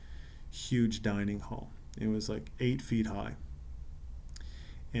huge dining hall. It was like 8 feet high.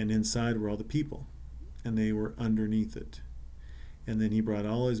 And inside were all the people, and they were underneath it. And then he brought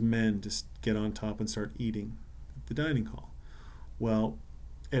all his men to get on top and start eating at the dining hall. Well,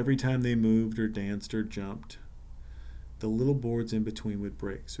 every time they moved or danced or jumped, the little boards in between would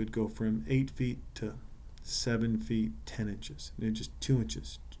break. So it'd go from 8 feet to 7 feet, 10 inches, and then just 2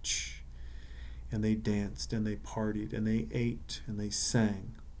 inches. And they danced and they partied and they ate and they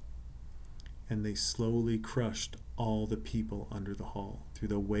sang. And they slowly crushed all the people under the hall through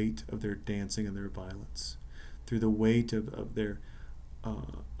the weight of their dancing and their violence, through the weight of their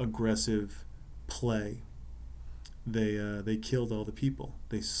aggressive play. They killed all the people.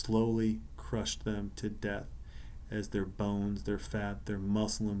 They slowly crushed them to death as their bones, their fat, their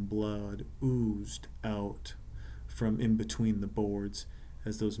muscle and blood oozed out from in between the boards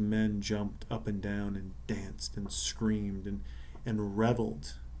as those men jumped up and down and danced and screamed and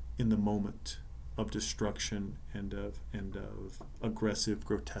reveled in the moment of destruction and of aggressive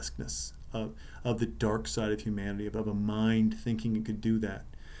grotesqueness of the dark side of humanity, of a mind thinking it could do that,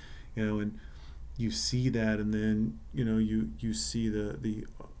 and you see that, and then you see the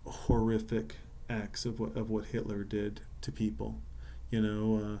horrific acts of what Hitler did to people,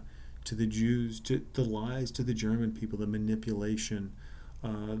 to the Jews, to the lies to the German people, the manipulation,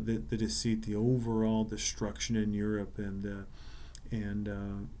 the deceit, the overall destruction in Europe, and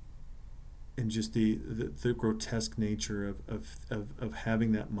just the grotesque nature of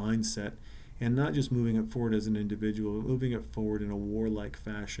having that mindset, and not just moving it forward as an individual, but moving it forward in a warlike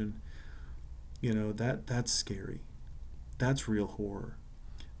fashion. That's scary. That's real horror.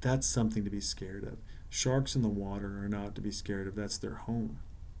 That's something to be scared of. Sharks in the water are not to be scared of. That's their home.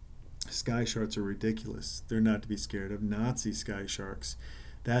 Sky sharks are ridiculous. They're not to be scared of. Nazi sky sharks,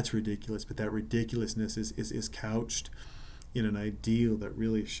 that's ridiculous. But that ridiculousness is couched in an ideal that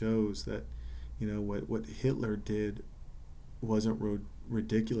really shows that, what Hitler did wasn't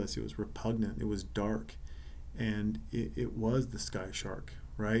ridiculous. It was repugnant. It was dark. And it was the sky shark,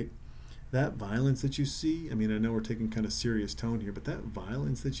 right? That violence that you see, I know we're taking kind of serious tone here, but that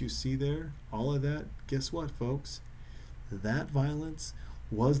violence that you see there, all of that, guess what, folks? That violence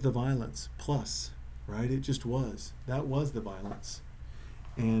was the violence plus, right? It just was. That was the violence.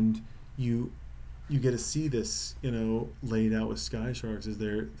 And you get to see this, laid out with sky sharks as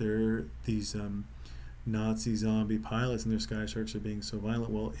they're these Nazi zombie pilots, and their sky sharks are being so violent.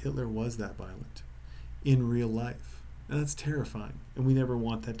 Well, Hitler was that violent in real life. And that's terrifying. And we never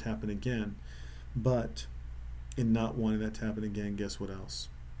want that to happen again. But in not wanting that to happen again, guess what else?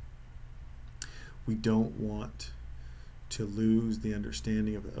 We don't want to lose the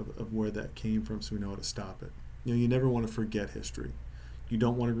understanding of where that came from, so we know how to stop it. You never want to forget history. You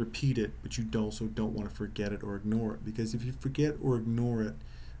don't want to repeat it, but you also don't want to forget it or ignore it. Because if you forget or ignore it,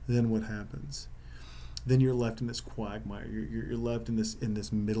 then what happens? Then you're left in this quagmire. You're left in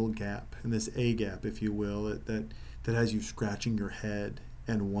this middle gap, in this A gap, if you will, that has you scratching your head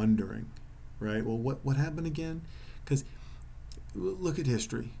and wondering, right? Well, what happened again? Because look at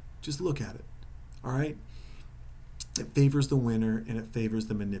history. Just look at it, all right? It favors the winner and it favors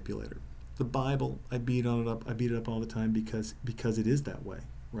the manipulator. The Bible, I beat it up all the time because it is that way,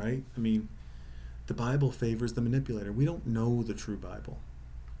 right? The Bible favors the manipulator. We don't know the true Bible.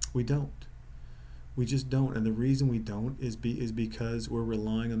 We don't. We just don't. And the reason we don't is because we're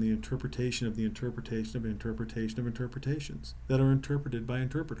relying on the interpretation of the interpretation of interpretation of interpretations that are interpreted by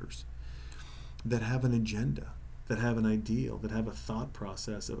interpreters that have an agenda, that have an ideal, that have a thought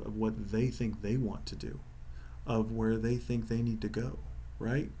process of what they think they want to do, of where they think they need to go,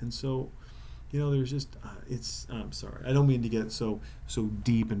 right? And so, there's just, I'm sorry, I don't mean to get so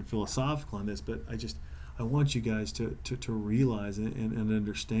deep and philosophical on this, but I want you guys to realize and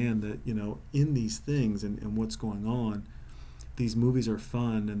understand that, in these things and what's going on, these movies are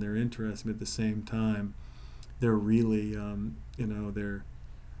fun and they're interesting, but at the same time, they're really,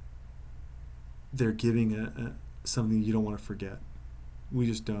 they're giving something you don't want to forget. We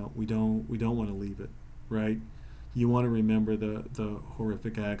just don't. We don't want to leave it, right? You want to remember the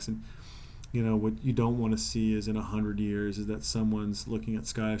horrific acts, and what you don't want to see is in 100 years is that someone's looking at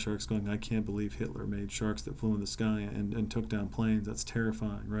sky sharks going, I can't believe Hitler made sharks that flew in the sky and took down planes. That's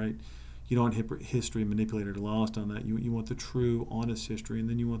terrifying, right? You don't want history manipulated or lost on that. You want the true, honest history, and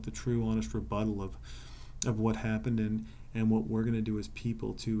then you want the true, honest rebuttal of what happened and what we're going to do as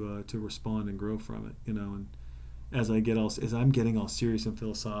people to respond and grow from it, And as I'm getting all serious and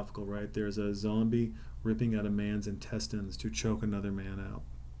philosophical, right? There's a zombie ripping out a man's intestines to choke another man out.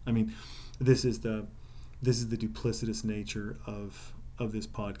 This is the duplicitous nature of this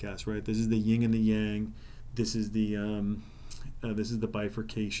podcast, right? This is the yin and the yang. This is the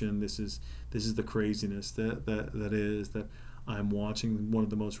bifurcation. This is the craziness that I'm watching one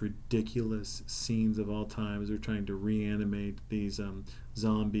of the most ridiculous scenes of all time as they're trying to reanimate these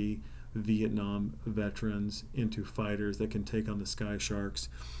zombie Vietnam veterans into fighters that can take on the sky sharks.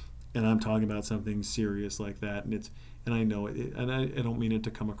 And I'm talking about something serious like that, and I know it, and I don't mean it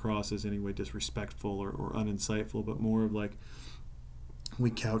to come across as any way disrespectful or uninsightful, but more of like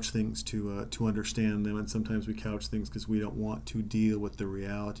we couch things to understand them, and sometimes we couch things because we don't want to deal with the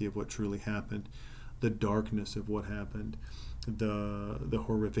reality of what truly happened, the darkness of what happened, the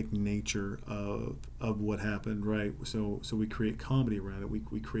horrific nature of what happened, right? So we create comedy around it.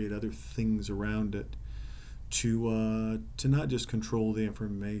 We create other things around it to not just control the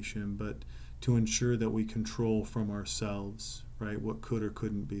information, but to ensure that we control from ourselves, right, what could or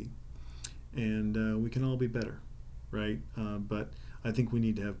couldn't be. And we can all be better, right? But I think we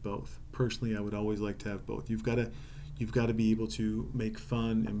need to have both. Personally, I would always like to have both. You've got to be able to make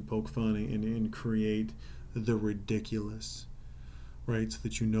fun and poke fun and create the ridiculous, right, so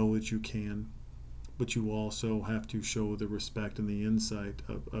that you know that you can. But you also have to show the respect and the insight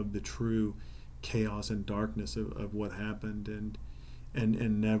of the true chaos and darkness of what happened,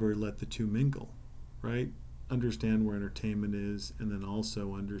 and never let the two mingle, right? Understand where entertainment is, and then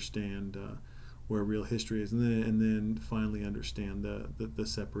also understand where real history is, and then finally understand the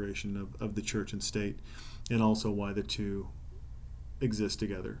separation of the church and state, and also why the two exist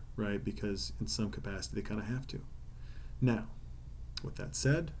together, right? Because in some capacity they kind of have to. Now, with that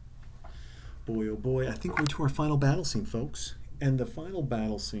said, boy oh boy, I think we're to our final battle scene, folks. And the final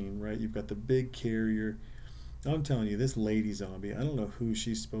battle scene, right, you've got the big carrier. I'm telling you, this lady zombie, I don't know who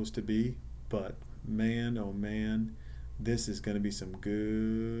she's supposed to be, but Man, oh man, this is going to be some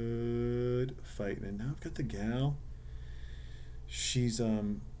good fighting. And now I've got the gal. She's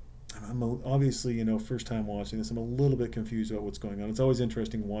obviously, first time watching this, I'm a little bit confused about what's going on. It's always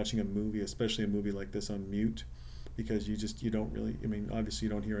interesting watching a movie, especially a movie like this, on mute, because you don't really, obviously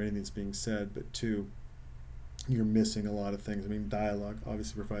you don't hear anything that's being said, but two, you're missing a lot of things. Dialogue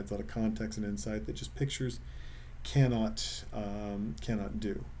obviously provides a lot of context and insight that just pictures cannot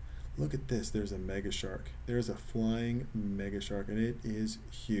do. Look at this. There's a mega shark. There's a flying mega shark, and it is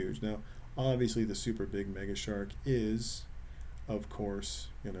huge. Now, obviously, the super big mega shark is, of course,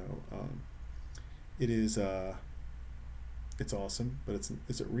 it is. It's awesome, but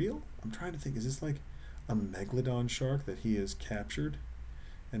is it real? I'm trying to think. Is this like a megalodon shark that he has captured,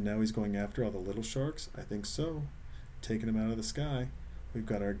 and now he's going after all the little sharks? I think so. Taking them out of the sky. We've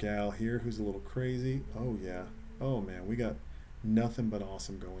got our gal here who's a little crazy. Oh yeah. Oh man, we got nothing but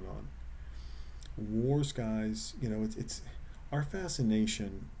awesome going on. War skies, it's our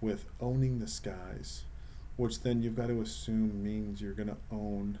fascination with owning the skies, which then you've got to assume means you're going to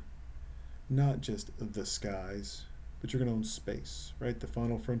own not just the skies, but you're going to own space, right? The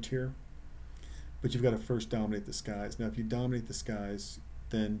final frontier. But you've got to first dominate the skies. Now, if you dominate the skies,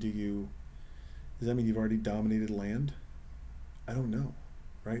 then does that mean you've already dominated land? I don't know,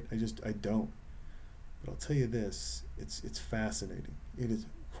 right? I don't. But I'll tell you this, it's fascinating. It is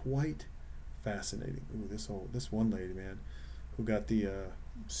quite fascinating. Ooh, this one lady, man, who got the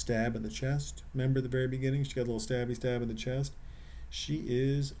stab in the chest. Remember at the very beginning? She got a little stab in the chest. She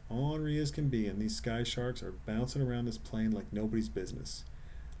is ornery as can be, and these sky sharks are bouncing around this plane like nobody's business.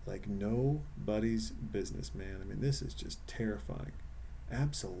 Like nobody's business, man. This is just terrifying.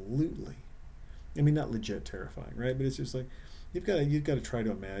 Absolutely. Not legit terrifying, right? But it's just like, You've got to try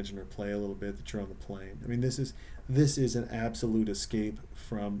to imagine or play a little bit that you're on the plane. This is an absolute escape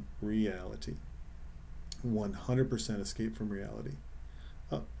from reality. 100% escape from reality.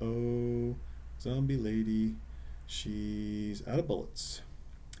 Uh-oh, zombie lady. She's out of bullets.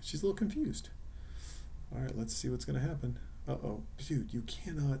 She's a little confused. All right, let's see what's going to happen. Uh-oh, dude, you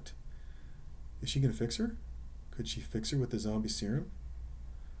cannot. Is she going to fix her? Could she fix her with the zombie serum?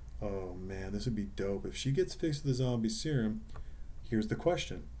 Oh man, this would be dope. If she gets fixed with the zombie serum, here's the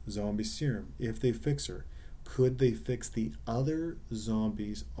question. Zombie serum, if they fix her, could they fix the other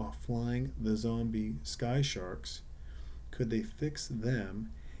zombies flying the zombie sky sharks? Could they fix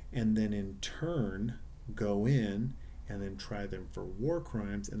them and then in turn go in and then try them for war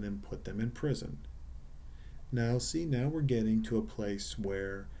crimes and then put them in prison? Now we're getting to a place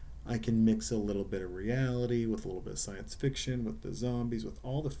where I can mix a little bit of reality with a little bit of science fiction, with the zombies, with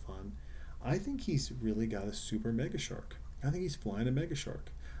all the fun. I think he's really got a super mega shark. I think he's flying a mega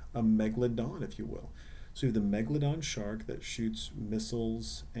shark, a megalodon, if you will. So you have the megalodon shark that shoots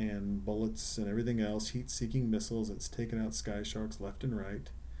missiles and bullets and everything else, heat-seeking missiles that's taking out sky sharks left and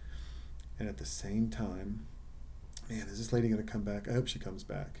right. And at the same time, man, is this lady going to come back? I hope she comes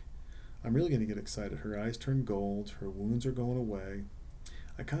back. I'm really going to get excited. Her eyes turn gold. Her wounds are going away.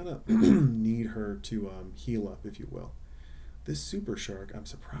 I kind of need her to heal up, if you will. This super shark, I'm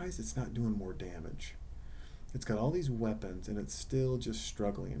surprised it's not doing more damage. It's got all these weapons, and it's still just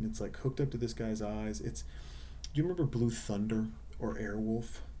struggling. And it's like hooked up to this guy's eyes. Do you remember Blue Thunder or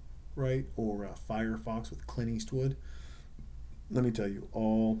Airwolf, right? Or Firefox with Clint Eastwood? Let me tell you,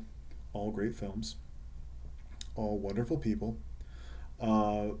 all great films, all wonderful people,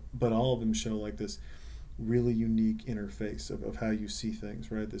 but all of them show like this really unique interface of how you see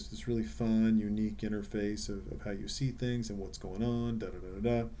things, right? This really fun, unique interface of how you see things and what's going on,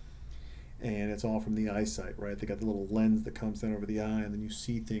 da-da-da-da-da. And it's all from the eyesight, right? They got the little lens that comes down over the eye, and then you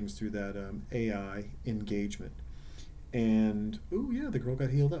see things through that AI engagement. And, ooh, yeah, the girl got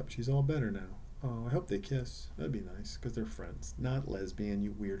healed up. She's all better now. Oh, I hope they kiss. That'd be nice, because they're friends. Not lesbian,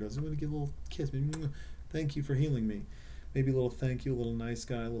 you weirdos. I'm going to give a little kiss. Maybe, thank you for healing me. Maybe a little thank you, a little nice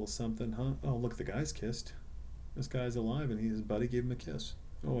guy, a little something, huh? Oh, look, the guy's kissed. This guy's alive, and his buddy gave him a kiss.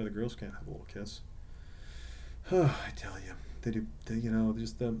 Oh, the girls can't have a little kiss. Oh, I tell you. I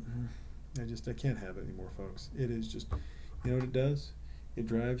can't have it anymore, folks. It is just, you know what it does? It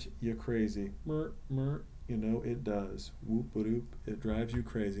drives you crazy. It does. Whoop-a-doop. It drives you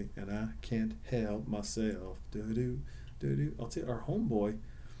crazy, and I can't help myself. Do-do, do-do. I'll tell you, our homeboy,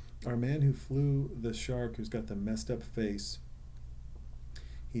 our man who flew the shark, who's got the messed up face,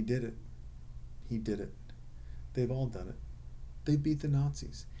 he did it. He did it. They've all done it. They beat the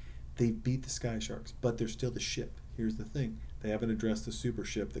Nazis. They beat the sky sharks, but they're still the ship. Here's the thing. They haven't addressed the super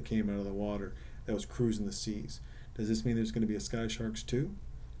ship that came out of the water that was cruising the seas. Does this mean there's going to be a Sky Sharks 2?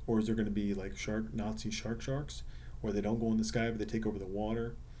 Or is there going to be like Nazi sharks, where they don't go in the sky but they take over the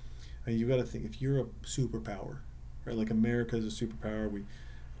water? You got to think, if you're a superpower, right? Like America is a superpower. We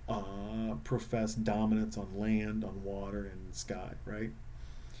profess dominance on land, on water, and sky, right?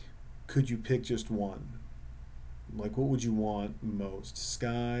 Could you pick just one? Like, what would you want most?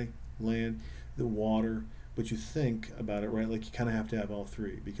 Sky, land, the water? But you think about it, right? Like, you kind of have to have all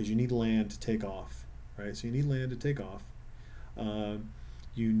three because you need land to take off, right? So you need land to take off.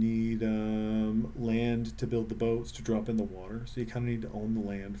 You need land to build the boats to drop in the water. So you kind of need to own the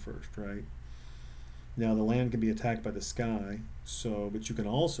land first, right? Now the land can be attacked by the sky, but you can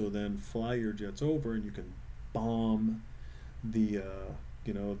also then fly your jets over and you can bomb the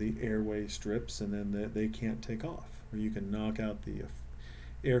the airway strips, and then they can't take off. Or you can knock out the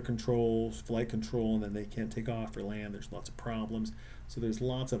air controls, flight control, and then they can't take off or land. There's lots of problems. So there's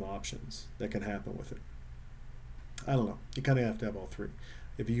lots of options that can happen with it. I don't know. You kind of have to have all three.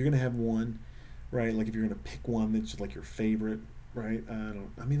 If you're going to have one, right, like if you're going to pick one that's like your favorite, right? I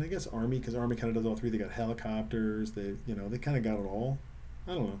guess Army, because Army kind of does all three. They got helicopters. They kind of got it all.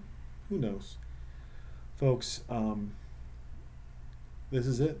 I don't know. Who knows? Folks, this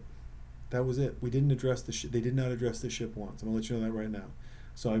is it. That was it. We didn't address the ship. They did not address the ship once. I'm going to let you know that right now.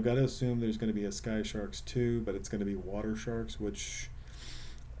 So I've got to assume there's going to be a Sky Sharks 2, but it's going to be Water Sharks, which,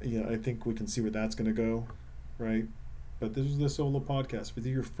 I think we can see where that's going to go, right? But this was the solo podcast. If it's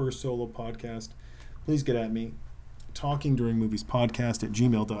your first solo podcast, please get at me. Talking During Movies podcast at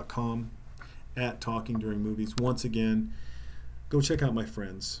gmail.com, at Talking During Movies. Once again, go check out my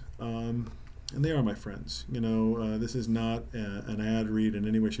friends. And they are my friends. This is not an ad read in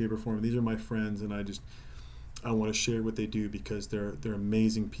any way, shape, or form. These are my friends, and I want to share what they do because they're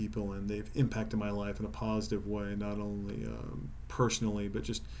amazing people, and they've impacted my life in a positive way, not only personally, but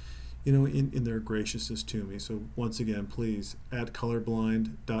just in their graciousness to me. So once again, please, at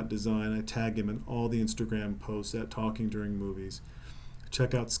colorblind.design, I tag him in all the Instagram posts at Talking During Movies.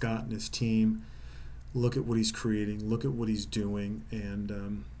 Check out Scott and his team. Look at what he's creating. Look at what he's doing,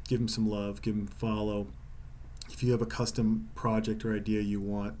 and give him some love. Give him a follow. If you have a custom project or idea you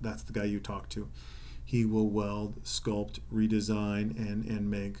want, that's the guy you talk to. He will weld, sculpt, redesign,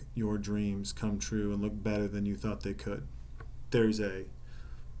 and make your dreams come true and look better than you thought they could. There's A.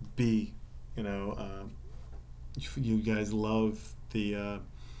 B. You guys love the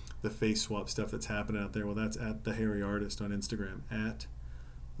face swap stuff that's happening out there. Well, that's at The Hairy Artist on Instagram. At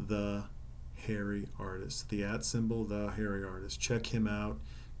The Hairy Artist. The @ symbol, The Hairy Artist. Check him out.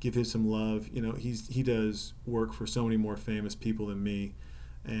 Give him some love. He does work for so many more famous people than me,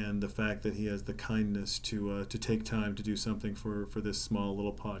 and the fact that he has the kindness to take time to do something for this small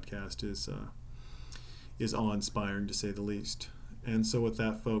little podcast is awe-inspiring, to say the least. And so with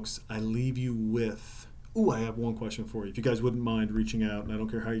that, folks, I leave you with... I have one question for you. If you guys wouldn't mind reaching out, and I don't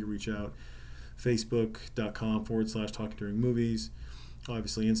care how you reach out, Facebook.com/Talking During Movies.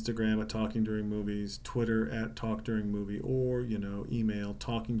 Obviously, Instagram at Talking During Movies, Twitter at Talk During Movie, or, email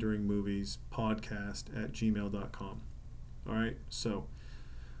talkingduringmoviespodcast@gmail.com. All right, so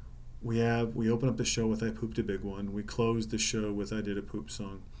we open up the show with I Pooped a Big One. We close the show with I Did a Poop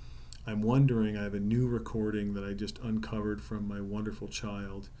Song. I'm wondering, I have a new recording that I just uncovered from my wonderful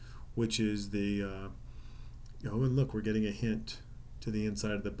child, which is the, and look, we're getting a hint to the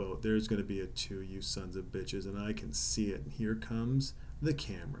inside of the boat. There's going to be a 2, you sons of bitches, and I can see it. And here comes the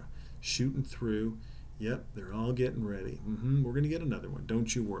camera, shooting through. Yep, they're all getting ready. We're going to get another one,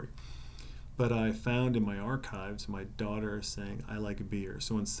 don't you worry. But I found in my archives, my daughter is saying, I like beer.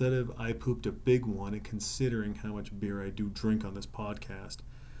 So instead of I pooped a big one, and considering how much beer I do drink on this podcast,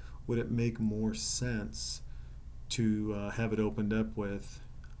 would it make more sense to have it opened up with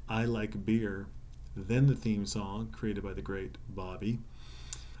I like beer, then the theme song created by the great Bobby,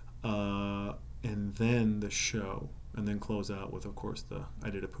 and then the show, and then close out with, of course, the I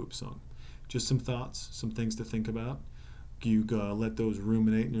Did a Poop Song. Just some thoughts, some things to think about. You let those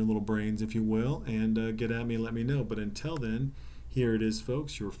ruminate in your little brains, if you will, and get at me and let me know. But until then, here it is,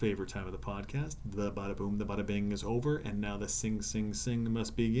 folks, your favorite time of the podcast. The bada boom, the bada bing is over, and now the sing, sing, sing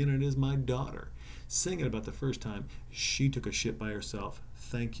must begin. And it is my daughter singing about the first time she took a shit by herself.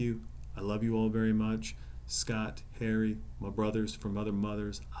 Thank you. I love you all very much. Scott, Harry, my brothers from other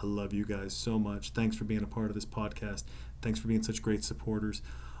mothers, I love you guys so much. Thanks for being a part of this podcast. Thanks for being such great supporters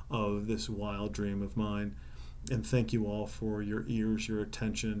of this wild dream of mine. And thank you all for your ears, your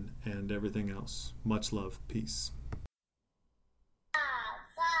attention, and everything else. Much love. Peace.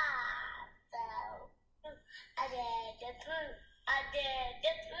 I did the poop. I did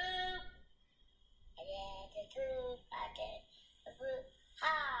the poop. I did the poop. I did the poop.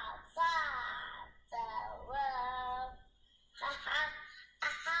 Outside the world. Ha ha,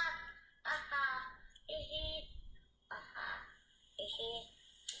 ha ha, ha ha, hee hee, ha ha, hee hee.